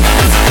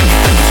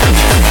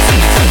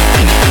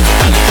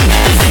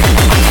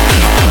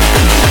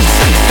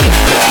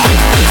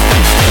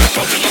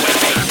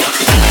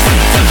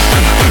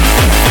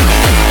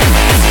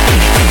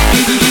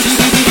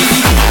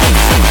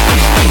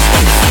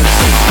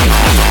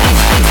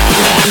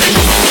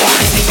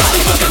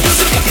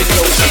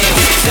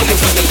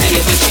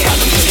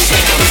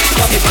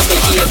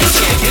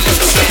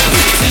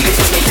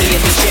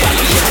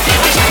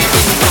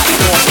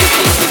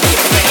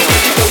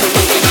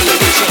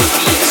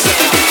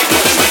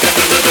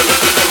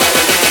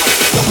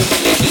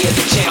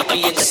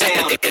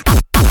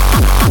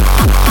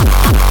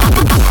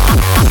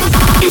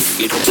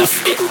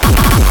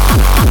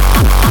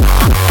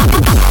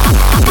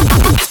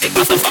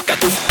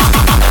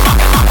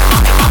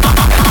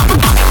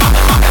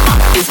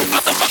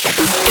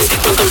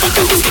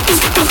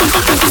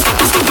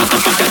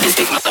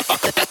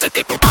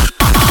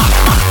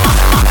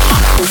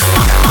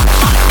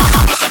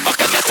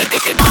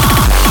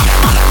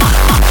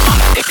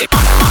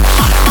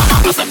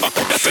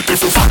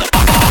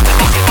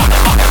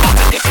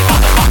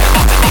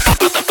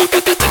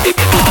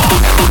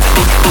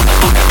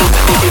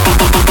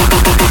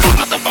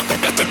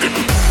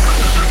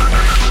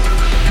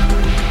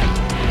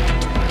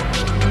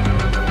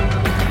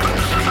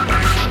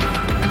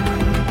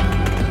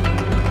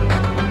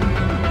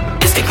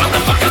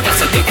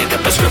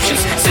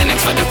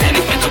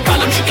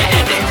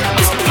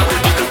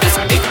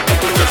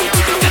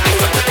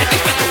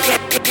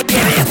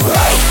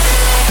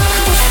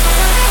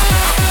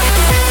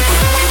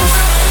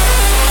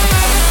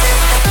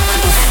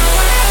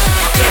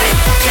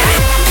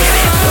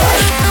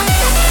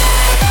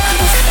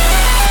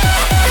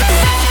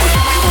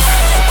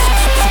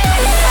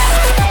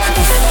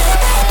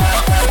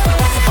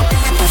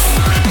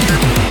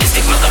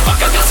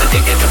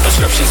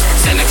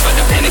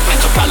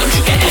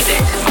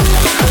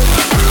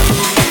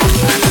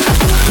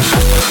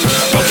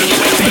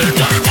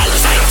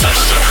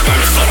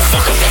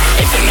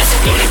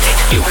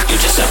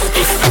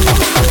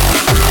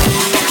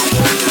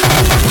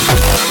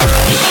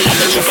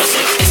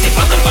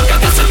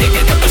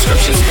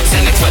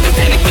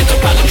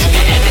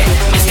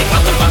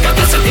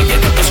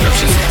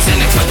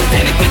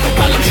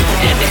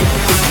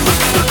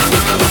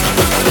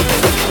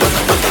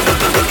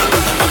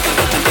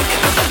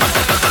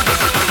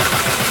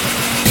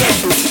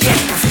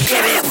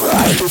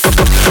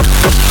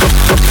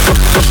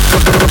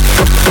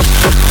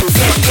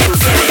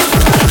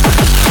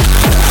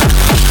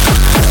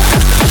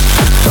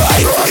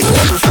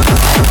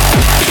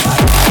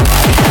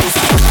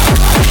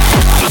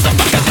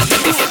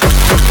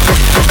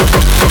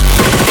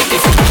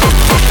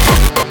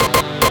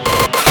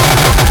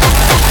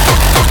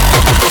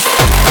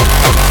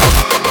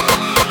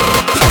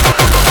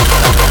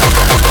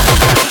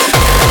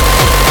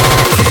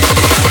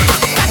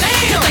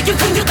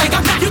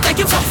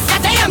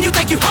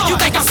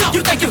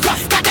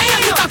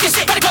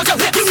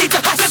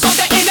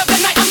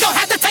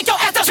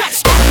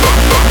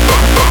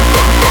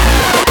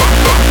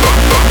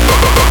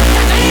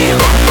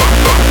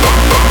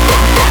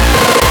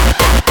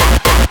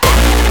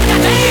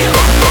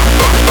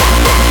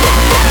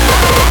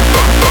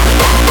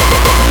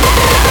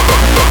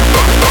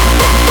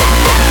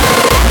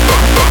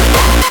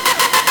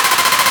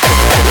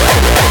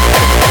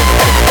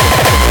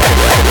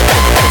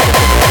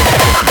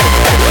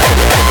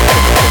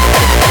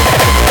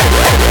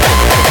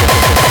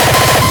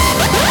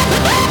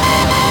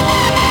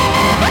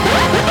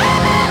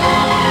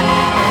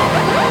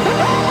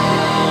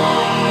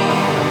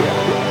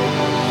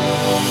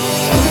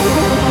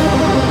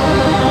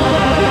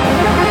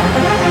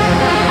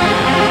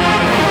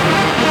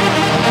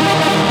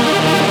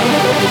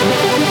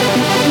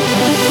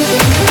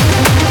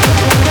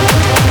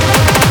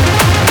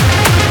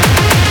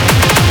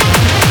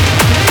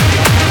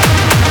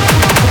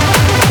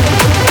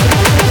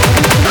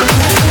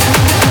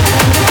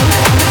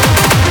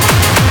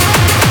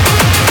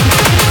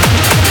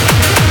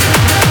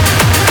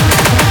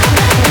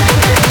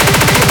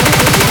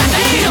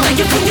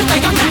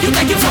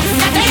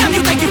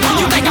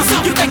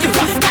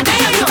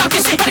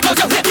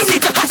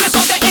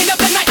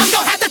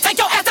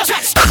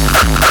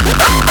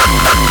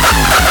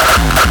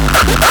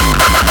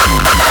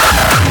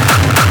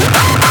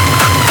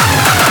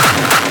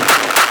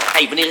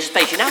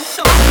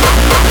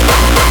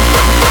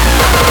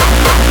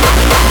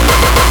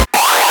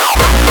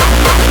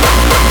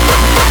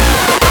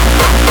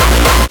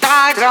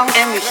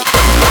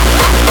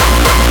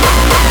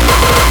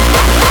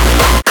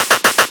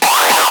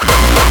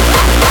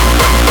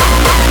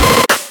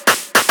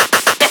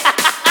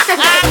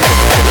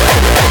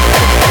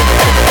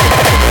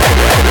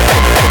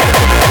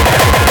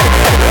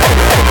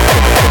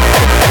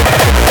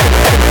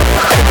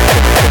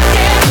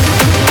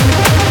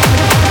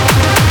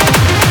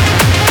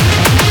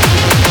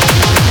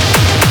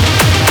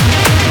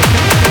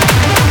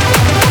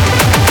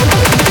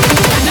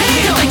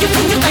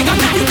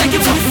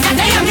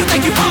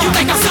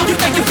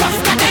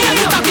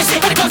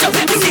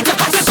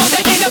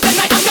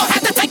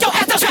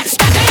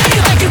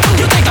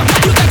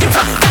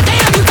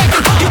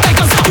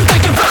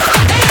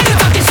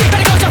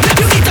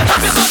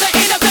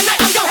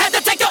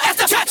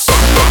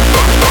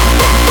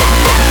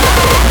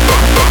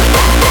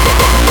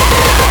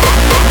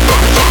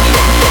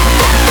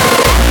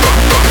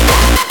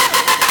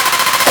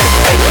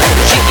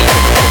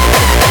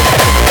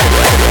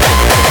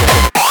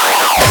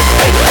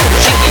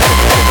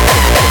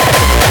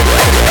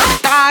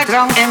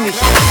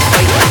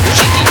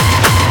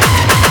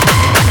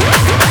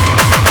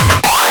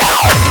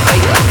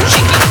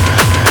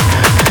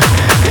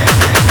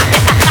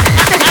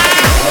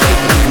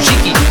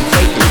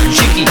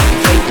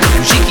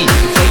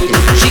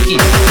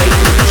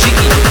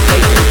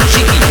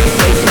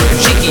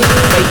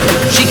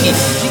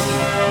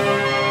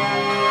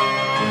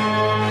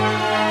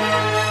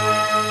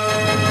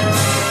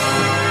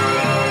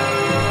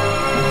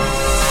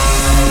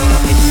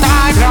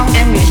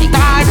 en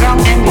muzikaal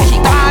en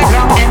muzikaal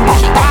en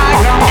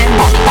muzikaal en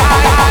muzikaal.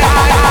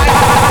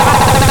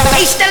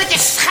 Hey, stelletje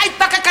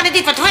scheidbakken, kan het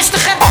niet wat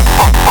rustiger?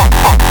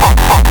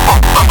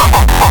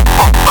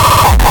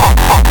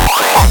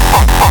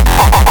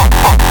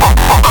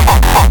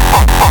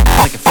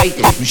 Lekker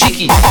feiten,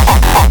 muziekie.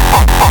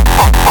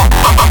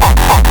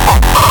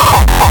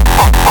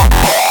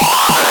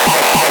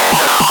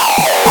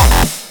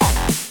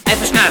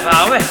 Even snuiven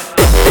houden.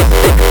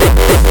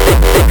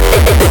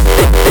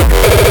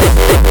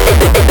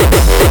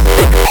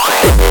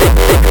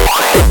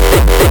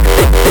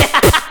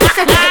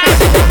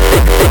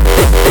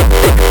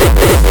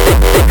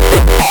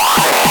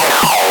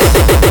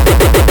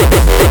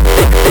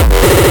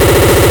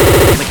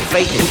 Lekker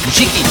feiten,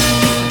 muziekie.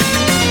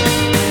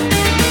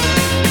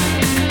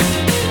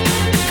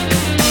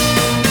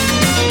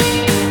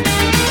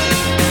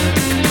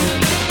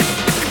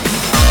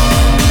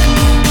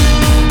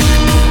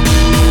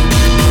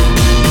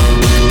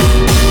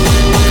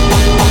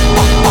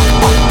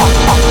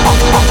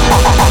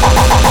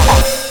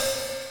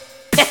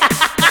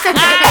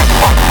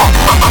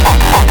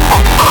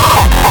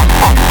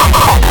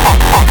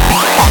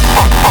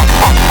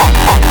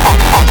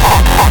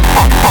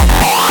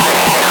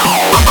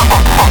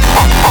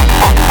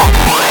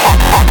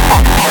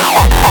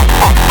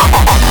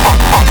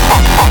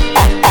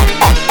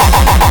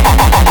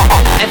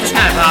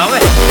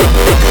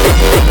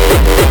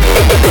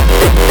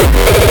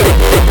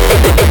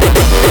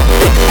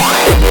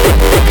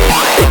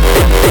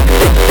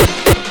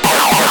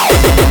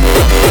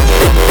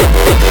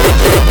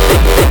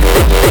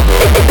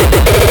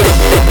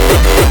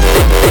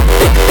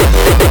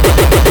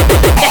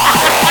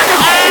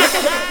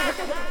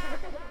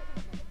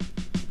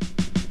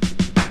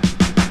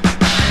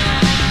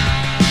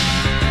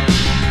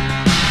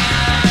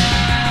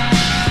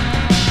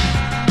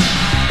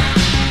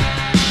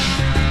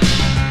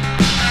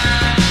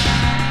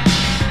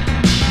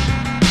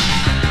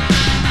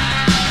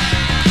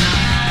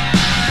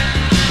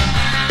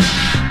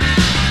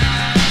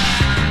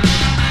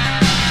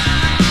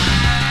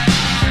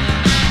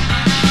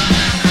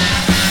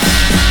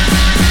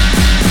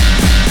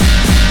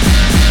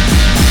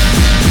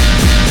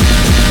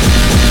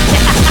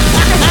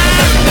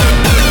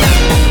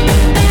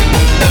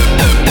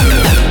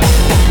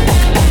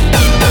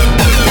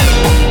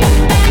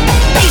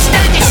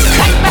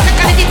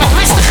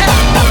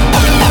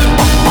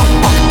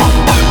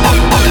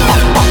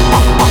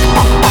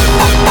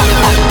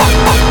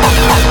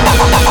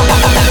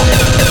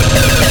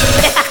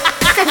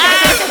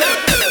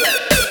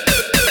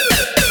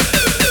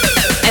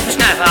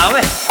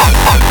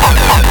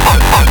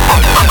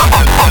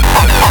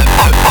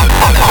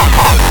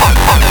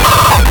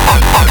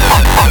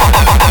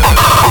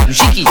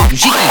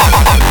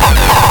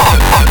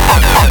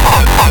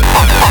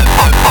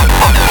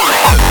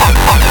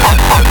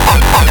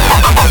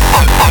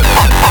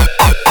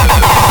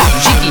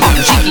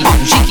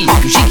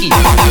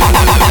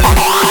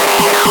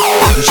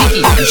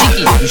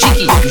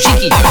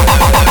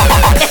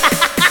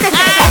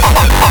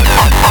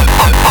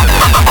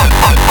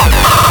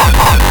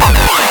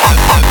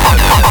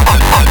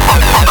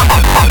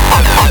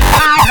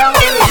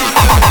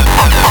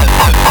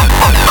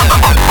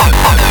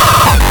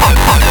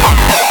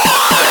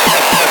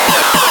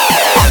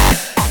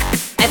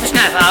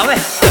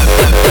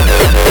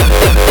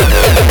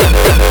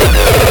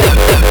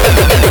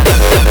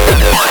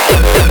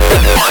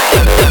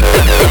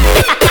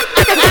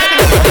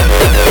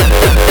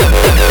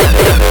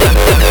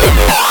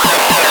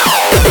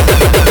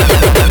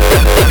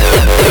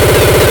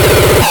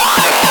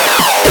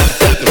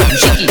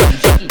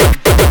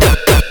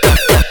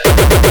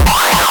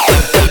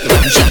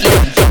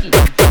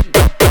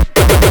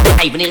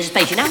 Hey, wanneer is het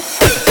feestje nou?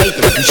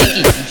 Feestje,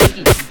 muziekie.